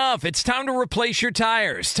long enough. It's time to replace your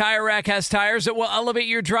tires. Tire Rack has tires that will elevate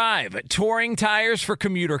your drive. Touring tires for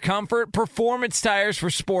commuter comfort, performance tires for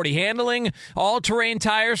sporty handling, all-terrain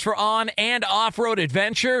tires for on- and off-road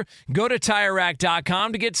adventure. Go to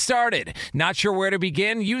TireRack.com to get started. Not sure where to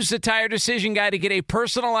begin? Use the Tire Decision Guide to get a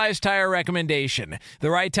personalized tire recommendation. The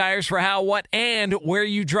right tires for how, what, and where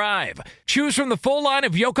you drive. Choose from the full line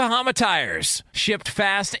of Yokohama tires. Shipped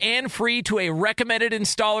fast and free to a recommended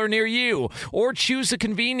installer near you, or choose the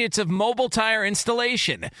convenience of mobile tire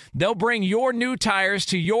installation. They'll bring your new tires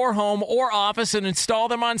to your home or office and install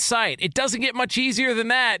them on site. It doesn't get much easier than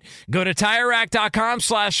that. Go to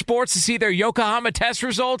TireRack.com/sports to see their Yokohama test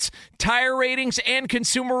results, tire ratings, and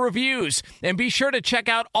consumer reviews. And be sure to check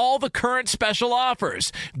out all the current special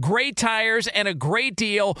offers. Great tires and a great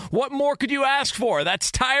deal. What more could you ask for?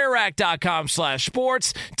 That's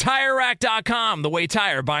TireRack.com/sports. TireRack.com, the way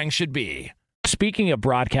tire buying should be. speaking of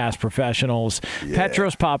broadcast professionals,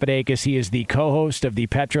 Petros Papadakis, he is the co-host of the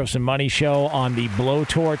Petros and Money Show on the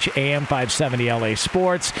Blowtorch AM 570 LA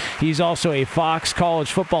Sports. He's also a Fox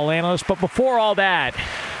college football analyst. But before all that,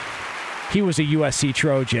 he was a USC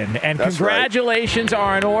Trojan. And That's congratulations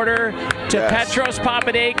are in order to Petros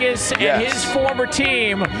Papadakis and his former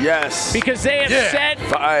team. Yes. Because they have set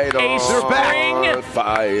Fight a spring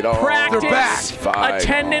practice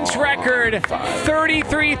attendance record,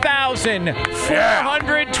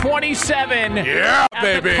 33,427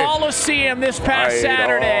 at the Coliseum this past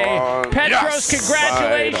Saturday. Petros,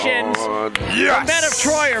 congratulations. The men of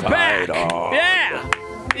Troy are back.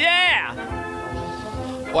 Yeah.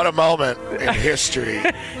 What a moment in history.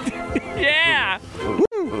 Yeah.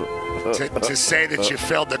 To say that you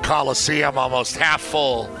filled the Coliseum almost half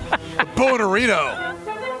full. Bonarino.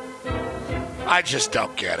 I just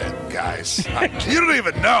don't get it, guys. You don't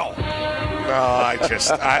even know. No,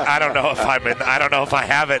 I don't know if I don't know if I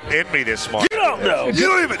have it in me this morning. You don't know. You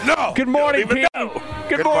don't even know. Good morning, P.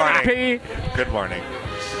 Good morning, P. Good morning.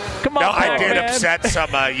 Come on, I did man. upset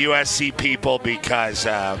some USC people because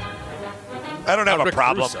I don't have a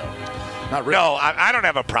problem. Not really. No, I don't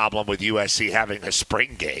have a problem with USC having a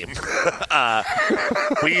spring game.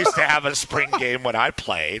 We used to have a spring game when I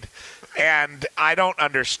played, and I don't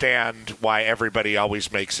understand why everybody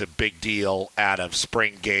always makes a big deal out of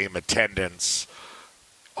spring game attendance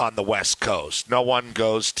on the West Coast. No one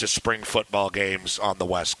goes to spring football games on the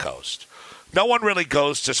West Coast. No one really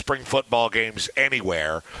goes to spring football games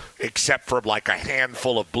anywhere except for like a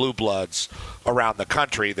handful of blue bloods around the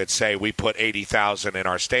country that say we put 80,000 in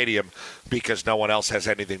our stadium because no one else has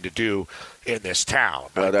anything to do in this town.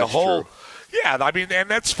 That's true. Yeah, I mean, and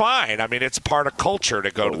that's fine. I mean, it's part of culture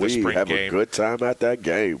to go to the spring game. We have a good time at that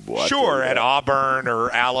game, boy. Sure, at Auburn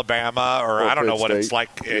or Alabama or I don't know what it's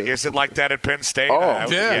like. Is it like that at Penn State?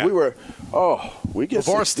 Yeah. We get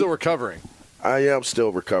LeVar's still recovering. I am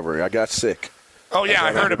still recovering. I got sick. Oh, yeah,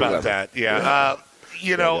 I heard about that. Yeah.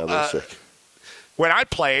 When I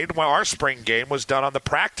played, our spring game was done on the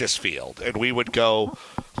practice field, and we would go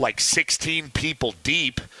like 16 people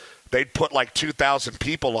deep. They'd put like 2,000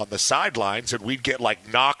 people on the sidelines, and we'd get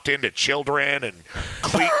like knocked into children and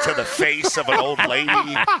cleat to the face of an old lady.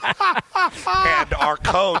 And our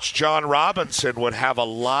coach, John Robinson, would have a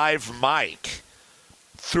live mic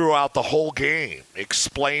throughout the whole game,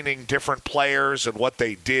 explaining different players and what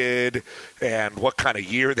they did and what kind of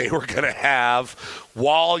year they were going to have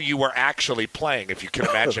while you were actually playing, if you can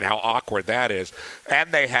imagine how awkward that is.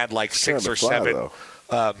 And they had like six or seven.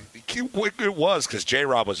 It was because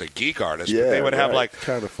J-Rob was a geek artist. Yeah, but they would have like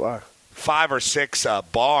kind of fly. 5 or 6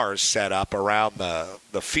 bars set up around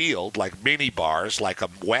the field, like mini bars, like a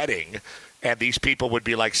wedding. And these people would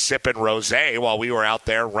be like sipping rosé while we were out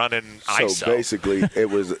there running ISO. So basically, it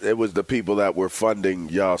was the people that were funding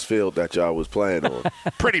y'all's field that y'all was playing on.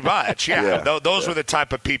 Pretty much, yeah. Those were the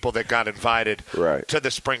type of people that got invited to the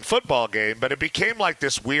spring football game. But it became like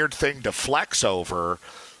this weird thing to flex over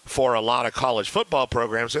for a lot of college football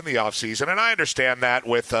programs in the offseason. And I understand that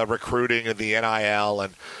with recruiting and the NIL.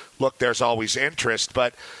 And, look, there's always interest.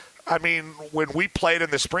 But I mean, when we played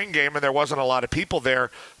in the spring game and there wasn't a lot of people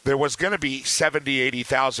there was going to be 70,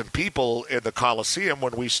 80,000 people in the Coliseum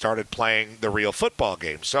when we started playing the real football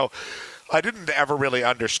game. So I didn't ever really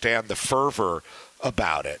understand the fervor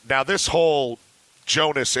about it. Now, this whole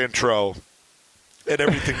Jonas intro and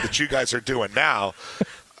everything that you guys are doing now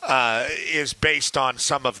is based on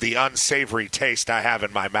some of the unsavory taste I have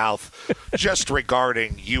in my mouth just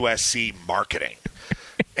regarding USC marketing.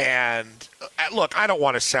 And look, I don't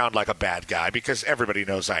want to sound like a bad guy because everybody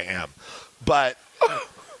knows I am. But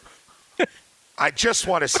I just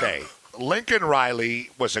want to say Lincoln Riley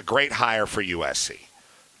was a great hire for USC.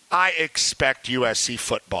 I expect USC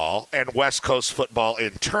football and West Coast football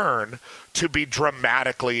in turn to be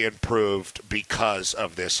dramatically improved because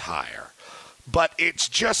of this hire. But it's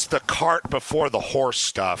just the cart before the horse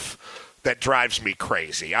stuff that drives me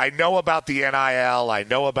crazy. I know about the NIL. I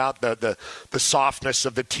know about the softness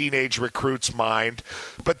of the teenage recruit's mind.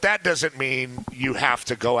 But that doesn't mean you have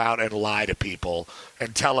to go out and lie to people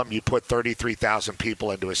and tell them you put 33,000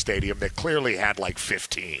 people into a stadium that clearly had like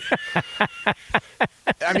 15. I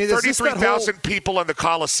mean, 33,000 people in the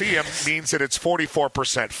Coliseum means that it's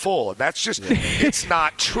 44% full. And that's just, it's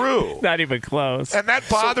not true. Not even close. And that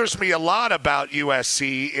bothers me a lot about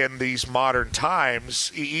USC in these modern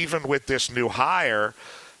times, even with this new hire,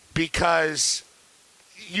 because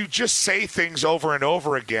you just say things over and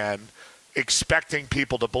over again, expecting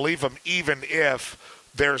people to believe them, even if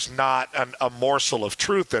there's not a morsel of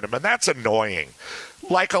truth in them. And that's annoying.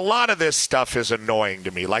 Like, a lot of this stuff is annoying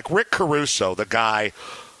to me. Like Rick Caruso, the guy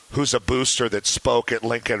who's a booster that spoke at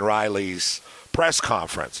Lincoln Riley's press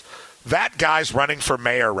conference. That guy's running for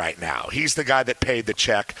mayor right now. He's the guy that paid the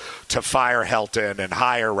check to fire Helton and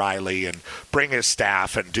hire Riley and bring his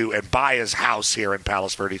staff and buy his house here in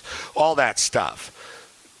Palos Verdes, all that stuff.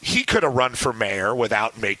 He could have run for mayor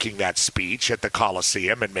without making that speech at the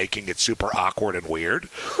Coliseum and making it super awkward and weird.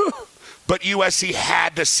 But USC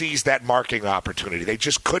had to seize that marketing opportunity. They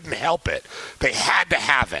just couldn't help it. They had to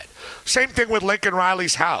have it. Same thing with Lincoln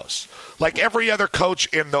Riley's house. Like every other coach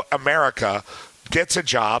in America gets a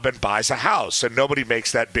job and buys a house, and nobody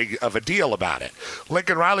makes that big of a deal about it.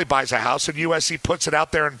 Lincoln Riley buys a house, and USC puts it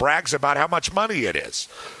out there and brags about how much money it is.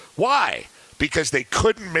 Why? Because they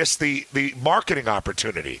couldn't miss the marketing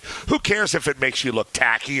opportunity. Who cares if it makes you look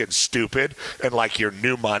tacky and stupid and like your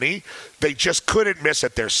new money? They just couldn't miss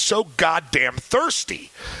it. They're so goddamn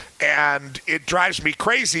thirsty. And it drives me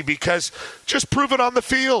crazy because just prove it on the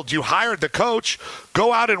field. You hired the coach.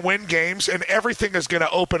 Go out and win games, and everything is going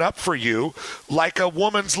to open up for you like a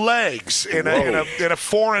woman's legs in a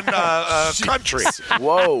foreign country.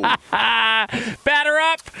 Whoa. Batter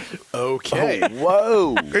up. Okay. Oh,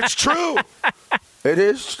 whoa. It's true. It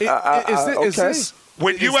is. Is this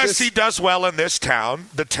when USC does well in this town,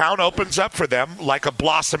 the town opens up for them like a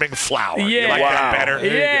blossoming flower. Yeah. You like that better?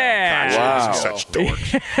 Yeah. Gosh, such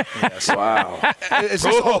dorks. Yes. Wow.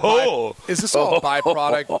 Is this all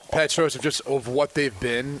byproduct, Petros, of what they've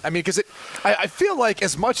been? I mean, because I feel like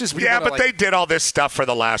as much as we they did all this stuff for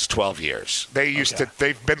the last 12 years.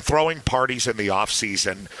 They've been throwing parties in the off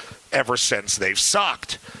season ever since they've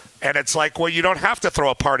sucked. And it's like, well, you don't have to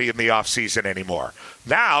throw a party in the off season anymore.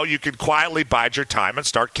 Now you can quietly bide your time and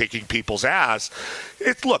start kicking people's ass.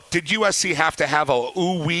 Look, did USC have to have a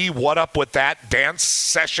ooh-wee, what up with that dance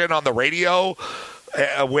session on the radio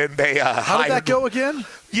when they How did that go again?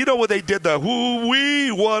 You know when they did the ooh-wee,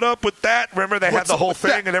 what up with that? Remember they had the whole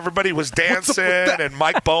thing and everybody was dancing and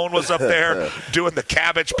Mike Bone was up there doing the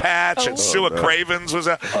Cabbage Patch and Sue Cravens was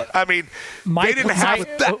I mean, they didn't have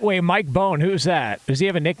that. Wait, Mike Bone, who's that? Does he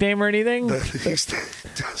have a nickname or anything?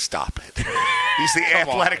 Stop it. He's the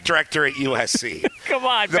athletic director at USC. Come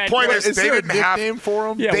on, the point is they didn't have name for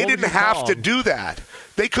him. They didn't have to do that.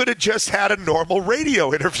 They could have just had a normal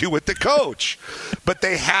radio interview with the coach. But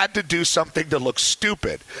they had to do something to look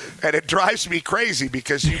stupid. And it drives me crazy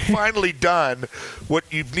because you've finally done what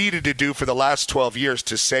you've needed to do for the last 12 years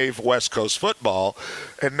to save West Coast football.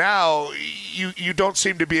 And now you don't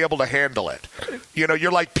seem to be able to handle it. You know,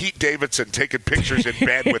 you're like Pete Davidson taking pictures in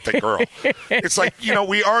bed with the girl. It's like,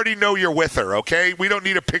 we already know you're with her, okay? We don't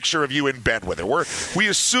need a picture of you in bed with her. We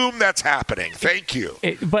assume that's happening. Thank you.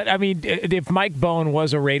 But, I mean, if Mike Bone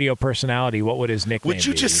was a radio personality, what would his nickname be? Would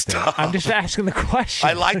you just stop? I'm just asking the question.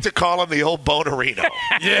 I like to call him the old Bonerino.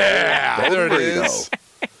 Yeah, there it is.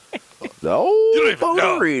 No,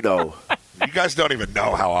 Bonerino. You guys don't even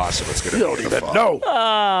know how awesome it's going to be. You don't even know.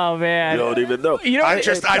 Oh, man. You don't even know.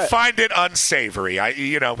 I find it unsavory.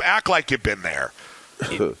 Act like you've been there.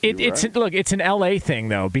 It's an LA thing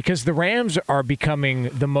though, because the Rams are becoming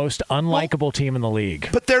the most unlikable team in the league.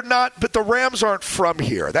 But they're not. But the Rams aren't from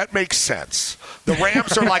here. That makes sense. The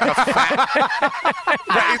Rams are like a fat.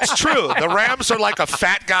 It's true. The Rams are like a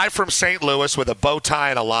fat guy from St. Louis with a bow tie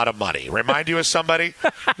and a lot of money. Remind you of somebody?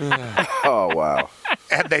 Oh wow.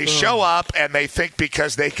 And they show up and they think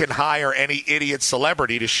because they can hire any idiot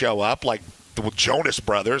celebrity to show up, like the Jonas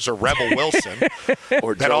Brothers or Rebel Wilson,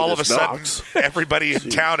 or that Jonas all of a Knox. sudden everybody in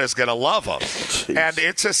town is going to love them. Jeez. And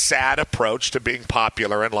it's a sad approach to being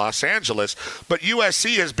popular in Los Angeles. But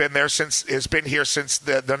USC has been here since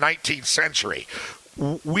the 19th century.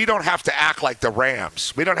 We don't have to act like the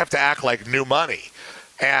Rams. We don't have to act like new money.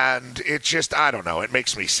 And it just, I don't know, it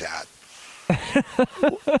makes me sad.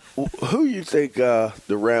 Who you think the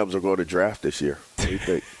Rams are going to draft this year? What do you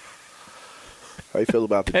think? How you feel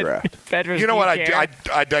about the draft? You know what I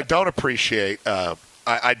don't appreciate?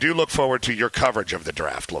 I do look forward to your coverage of the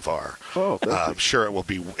draft, LeVar. Oh, I'm sure it will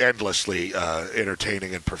be endlessly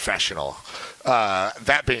entertaining and professional.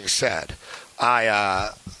 That being said,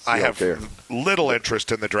 I have little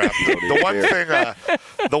interest in the draft.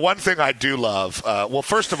 The one thing I do love, well,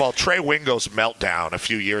 first of all, Trey Wingo's meltdown a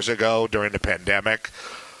few years ago during the pandemic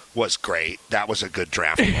was great. That was a good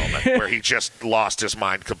draft moment where he just lost his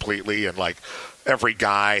mind completely and every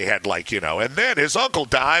guy had and then his uncle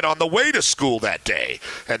died on the way to school that day,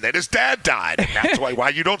 and then his dad died, and that's why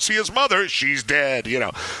you don't see his mother, she's dead.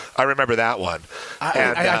 I remember that one.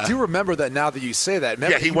 I do remember that now that you say that.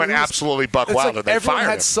 Remember, he went absolutely buck wild, and they everyone fired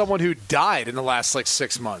had him. Someone who died in the last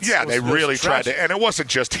 6 months. Yeah, they really tried to, and it wasn't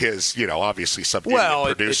just his. Obviously some idiot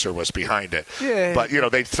producer was behind it. Yeah, but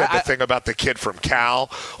they said the thing about the kid from Cal.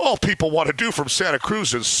 all people want to do from Santa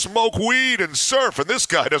Cruz is smoke weed and surf, and this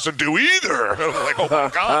guy doesn't do either. I'm like, oh,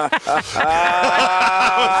 my God.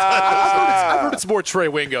 I've heard it's more Trey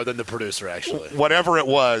Wingo than the producer, actually. Whatever it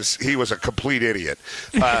was, he was a complete idiot.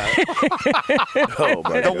 The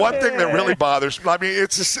one thing that really bothers me, I mean,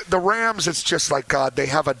 it's just, the Rams, it's just like, God, they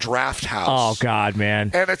have a draft house. Oh, God, man.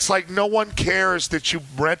 And it's like no one cares that you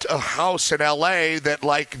rent a house in L.A. that,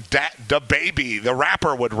 like, the baby, the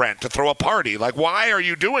rapper, would rent to throw a party. Like, why are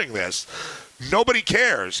you doing this? Nobody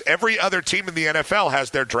cares. Every other team in the NFL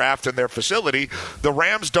has their draft in their facility. The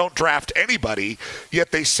Rams don't draft anybody,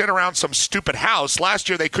 yet they sit around some stupid house. Last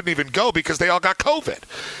year they couldn't even go because they all got COVID.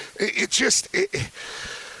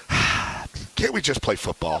 Can't we just play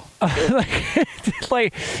football?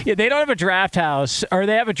 They don't have a draft house, or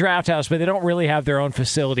they have a draft house, but they don't really have their own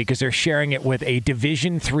facility because they're sharing it with a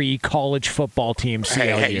Division III college football team, CLU.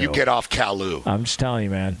 Hey, you get off Kalu. I'm just telling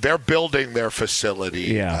you, man. They're building their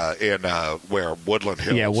facility in where Woodland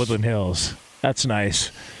Hills. Yeah, Woodland Hills. That's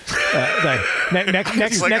nice.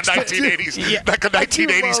 Next, like a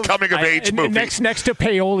 1980s coming of age movie. Next to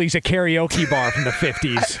Paoli's, a karaoke bar from the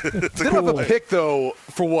 50s. They don't have a pick though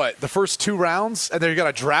for what, the first 2 rounds, and then you got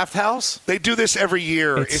a draft house. They do this every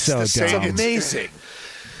year. It's so the same. dumb. It's amazing.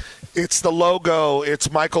 It's the logo.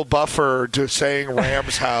 It's Michael Buffer saying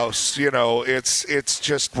Rams House. You know, it's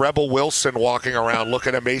just Rebel Wilson walking around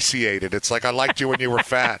looking emaciated. It's like, I liked you when you were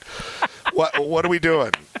fat. What are we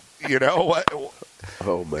doing? You know what?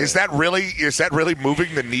 Oh man! Is that really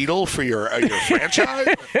moving the needle for your franchise?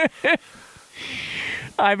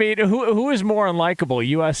 I mean, who is more unlikable,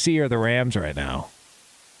 USC or the Rams right now?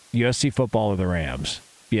 USC football or the Rams?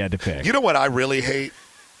 If you had to pick. You know what I really hate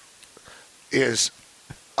is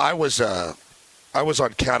I was on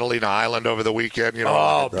Catalina Island over the weekend. You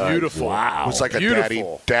know, beautiful! Wow, it was like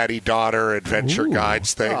a daddy-daughter adventure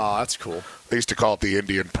guides thing. Oh, that's cool. They used to call it the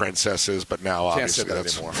Indian princesses, but now obviously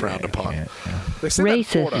that's frowned upon. They say that in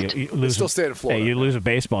Florida. They still stay in Florida. Hey, you lose a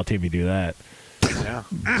baseball team, you do that. Yeah.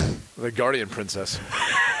 The Guardian Princess.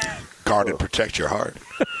 Guard and protect your heart.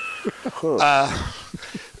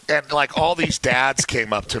 And, like, all these dads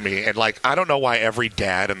came up to me, and, like, I don't know why every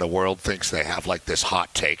dad in the world thinks they have, like, this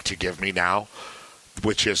hot take to give me now,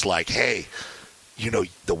 which is like, hey, you know,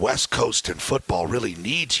 the West Coast in football really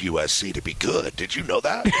needs USC to be good. Did you know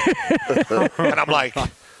that? And I'm like,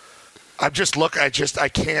 and it's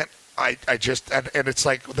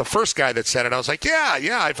like the first guy that said it, I was like,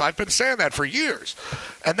 yeah, I've been saying that for years.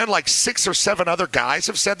 And then like 6 or 7 other guys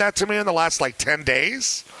have said that to me in the last like 10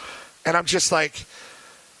 days. And I'm just like,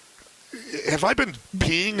 have I been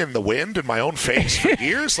peeing in the wind in my own face for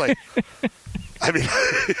years? Like, I mean,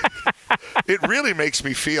 it really makes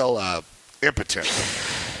me feel impotent.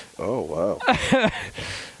 Oh, wow.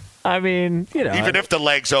 I mean, you know. Even if the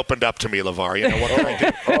legs opened up to me, LeVar, you know what can I do?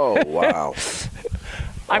 Oh, wow.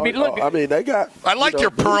 I mean, look. I mean, they got. I like your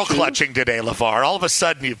pearl clutching today, LeVar. All of a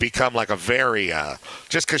sudden, you've become like a very,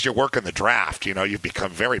 just because you're working the draft, you know, you've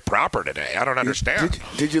become very proper today. I don't understand.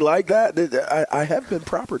 Did you like that? I have been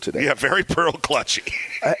proper today. Yeah, very pearl clutchy.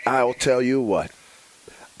 I'll tell you what.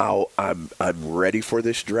 I'm ready for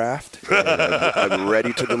this draft. I'm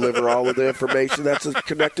ready to deliver all of the information that's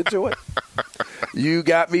connected to it. You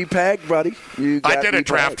got me pegged, buddy. I did a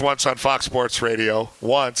draft once on Fox Sports Radio.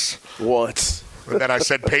 Once. And then I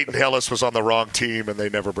said Peyton Hillis was on the wrong team, and they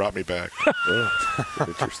never brought me back.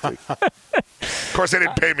 Interesting. Of course, they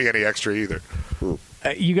didn't pay me any extra either.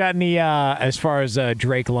 You got any, as far as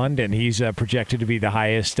Drake London, he's projected to be the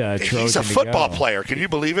highest Trojan. He's a football player. Can you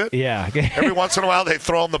believe it? Yeah. Every once in a while, they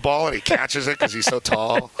throw him the ball, and he catches it because he's so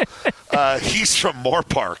tall. He's from Moore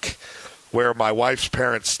Park, where my wife's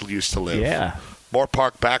parents used to live. Yeah. Moore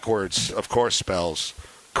Park backwards, of course, spells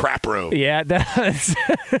crap room. Yeah, that's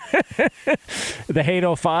the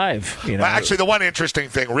 805. You know. Actually, the one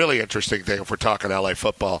really interesting thing, if we're talking LA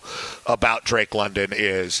football, about Drake London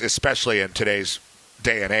is, especially in today's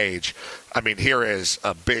day and age, I mean, here is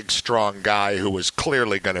a big, strong guy who was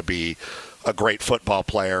clearly going to be a great football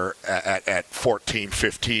player at 14,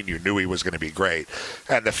 15. You knew he was going to be great.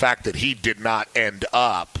 And the fact that he did not end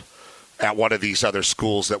up at one of these other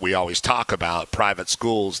schools that we always talk about, private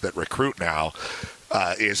schools that recruit now,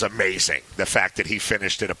 is amazing. The fact that he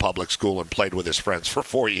finished in a public school and played with his friends for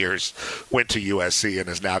 4 years, went to USC, and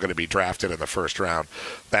is now going to be drafted in the first round,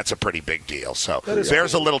 that's a pretty big deal. So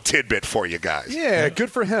there's a little tidbit for you guys. Yeah, good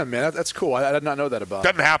for him, man. That's cool. I did not know that about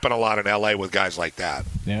him. Doesn't happen a lot in L.A. with guys like that.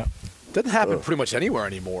 Yeah. Doesn't happen pretty much anywhere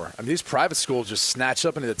anymore. I mean, these private schools just snatch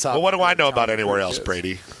up into the top. Well, what do I know about anywhere else,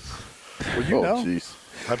 Brady? Well, you know. Geez.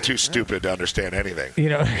 I'm too stupid to understand anything.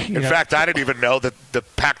 In fact, I didn't even know that the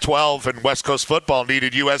Pac-12 and West Coast football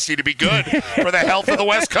needed USC to be good for the health of the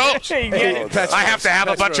West Coast. I have to have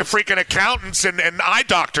a bunch of freaking accountants and eye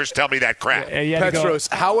doctors tell me that crap. Petros,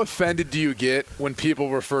 how offended do you get when people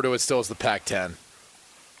refer to it still as the Pac-10?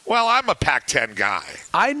 Well, I'm a Pac-10 guy.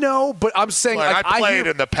 I know, but I'm saying I played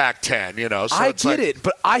in the Pac-10, So I get it,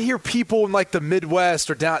 but I hear people in the Midwest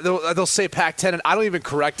or down, they'll say Pac-10, and I don't even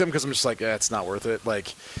correct them because I'm just it's not worth it.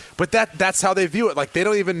 But that's how they view it. They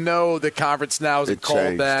don't even know the conference now isn't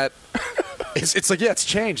called that. It's it's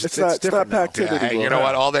changed. It's not Pac-10 anymore. Hey, you know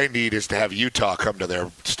what? All they need is to have Utah come to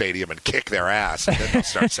their stadium and kick their ass, and then they'll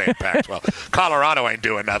start saying Pac-12. Colorado ain't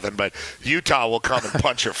doing nothing, but Utah will come and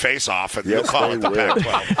punch your face off, and you'll call it the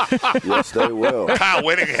Pac-12. Yes, they will. Kyle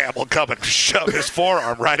Whittingham will come and shove his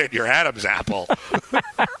forearm right in your Adam's apple.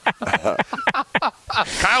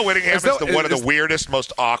 Kyle Whittingham is one of the weirdest,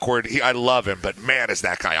 most awkward. I love him, but man, is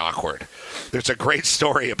that guy awkward. There's a great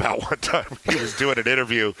story about one time he was doing an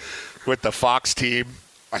interview with the Fox team.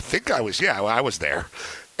 I think I was there.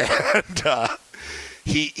 And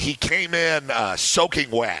he came in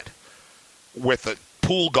soaking wet with the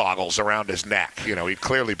pool goggles around his neck. He'd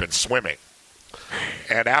clearly been swimming.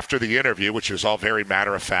 And after the interview, which was all very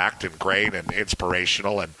matter-of-fact and great and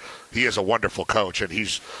inspirational, and he is a wonderful coach, and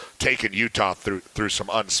he's taken Utah through some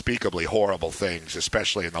unspeakably horrible things,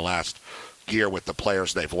 especially in the last year with the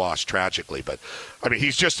players they've lost tragically. But,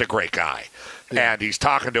 he's just a great guy. Yeah. And he's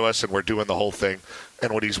talking to us, and we're doing the whole thing.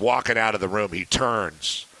 And when he's walking out of the room, he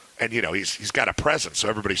turns. And, he's got a presence, so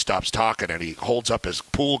everybody stops talking, and he holds up his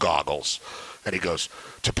pool goggles. And he goes,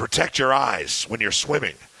 to protect your eyes when you're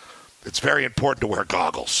swimming, it's very important to wear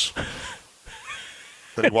goggles.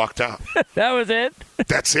 Then he walked out. That was it?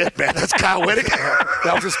 That's it, man. That's Kyle Whittingham.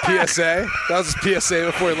 That was his PSA? That was his PSA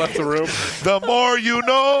before he left the room? The more you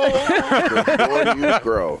know. The more you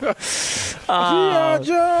grow.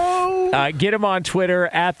 Joe. Get him on Twitter,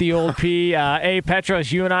 @TheOldP. Hey,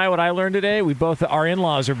 Petros, you and I, what I learned today, our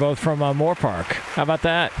in-laws are both from Moore Park. How about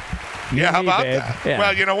that? Yeah, how about that? Yeah.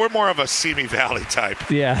 Well, we're more of a Simi Valley type.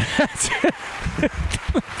 Yeah.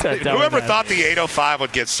 Whoever thought the 805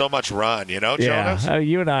 would get so much run, Jonas? Yeah,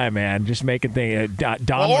 you and I, man, just making things.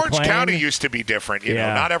 Orange County used to be different. You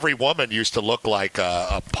know, not every woman used to look like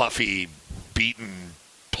a puffy, beaten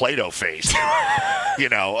Play-Doh face.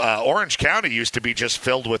 Orange County used to be just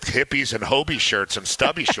filled with hippies and Hobie shirts and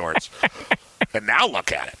stubby shorts. And now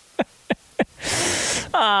look at it.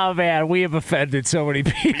 Oh, man, we have offended so many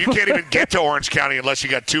people. You can't even get to Orange County unless you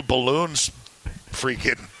got two balloons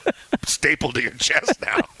freaking stapled to your chest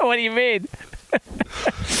now. What do you mean?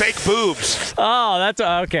 Fake boobs. Oh, that's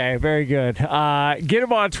okay. Very good. Get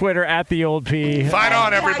him on Twitter @TheOldP. Fight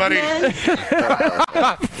on, everybody.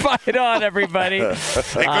 Fight on, everybody. Hey,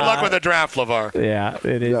 good luck with the draft, LeVar. Yeah,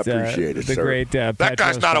 it is. I appreciate it, the sir. great. That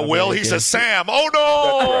guy's not a Will. He's a Sam. Oh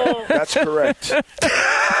no! That's correct.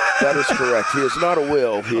 That is correct. He is not a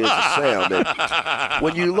Will. He is a Sam. And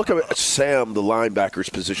when you look at Sam, the linebacker's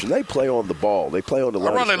position, they play on the ball. They play on the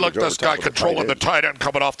line. I really look this guy controlling the tight end,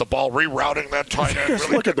 coming off the ball, rerouting that tight end.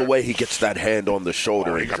 Just look at the way he gets that hand on the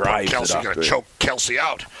shoulder and drives it up. Going to choke Kelsey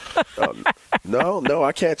out. No,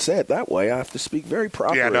 I can't say it that way. I have to speak very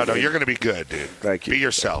properly. Yeah, no, you're going to be good, dude. Thank you. Be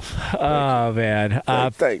yourself. Oh, man.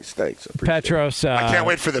 Thanks. Petros. I can't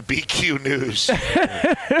wait for the BQ news.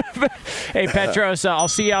 Hey, Petros, I'll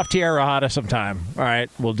see you off Tierra Hada sometime. All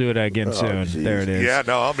right, we'll do it again soon. Geez. There it is. Yeah,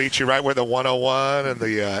 no, I'll meet you right where the 101 and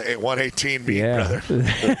the 118 meet, brother.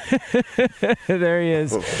 There he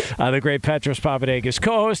is. The great Petros Papadakis,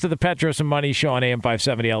 co-host of the Petros and Money Show on AM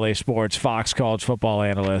 570 LA Sports, Fox college football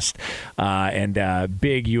analyst, and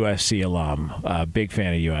big USC alum, big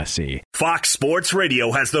fan of USC. Fox Sports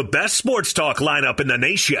Radio has the best sports talk lineup in the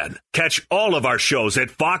nation. Catch all of our shows at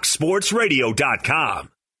foxsportsradio.com.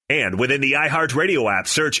 And within the iHeartRadio app,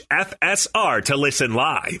 search FSR to listen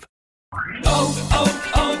live.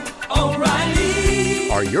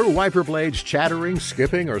 O'Reilly. Are your wiper blades chattering,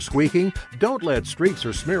 skipping, or squeaking? Don't let streaks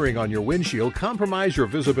or smearing on your windshield compromise your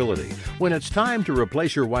visibility. When it's time to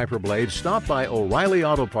replace your wiper blades, stop by O'Reilly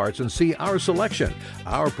Auto Parts and see our selection.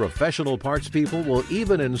 Our professional parts people will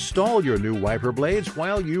even install your new wiper blades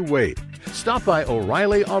while you wait. Stop by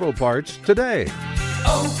O'Reilly Auto Parts today.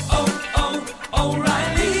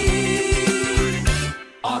 O'Reilly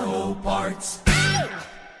Auto Parts.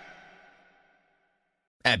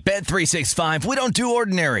 At Bet365, we don't do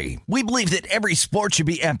ordinary. We believe that every sport should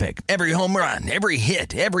be epic. Every home run, every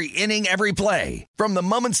hit, every inning, every play. From the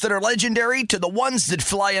moments that are legendary to the ones that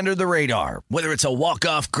fly under the radar. Whether it's a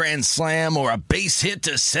walk-off grand slam or a base hit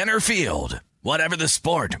to center field. Whatever the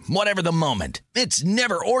sport, whatever the moment, it's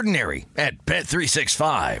never ordinary at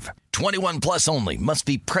Bet365. 21 plus only. Must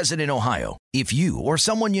be present in Ohio. If you or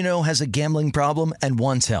someone you know has a gambling problem and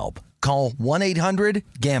wants help, call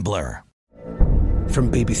 1-800-GAMBLER.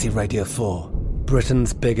 From BBC Radio 4,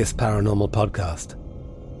 Britain's biggest paranormal podcast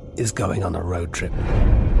is going on a road trip.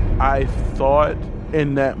 I thought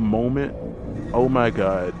in that moment, oh my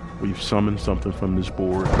God, we've summoned something from this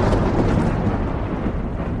board.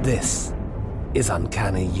 This is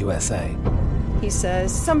Uncanny USA. He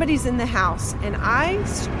says, somebody's in the house, and I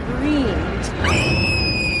screamed.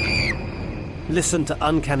 Listen to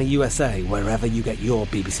Uncanny USA wherever you get your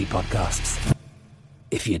BBC podcasts,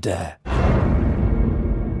 if you dare.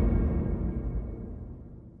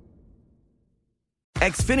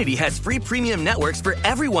 Xfinity has free premium networks for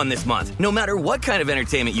everyone this month, no matter what kind of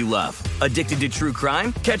entertainment you love. Addicted to true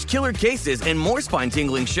crime? Catch killer cases and more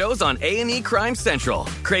spine-tingling shows on A&E Crime Central.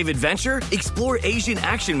 Crave adventure? Explore Asian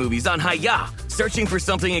action movies on Hi-YAH. Searching for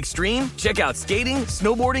something extreme? Check out skating,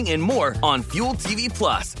 snowboarding, and more on Fuel TV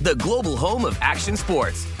Plus, the global home of action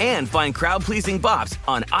sports. And find crowd-pleasing bops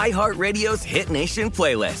on iHeartRadio's Hit Nation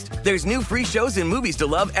playlist. There's new free shows and movies to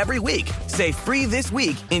love every week. Say free this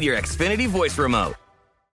week in your Xfinity voice remote.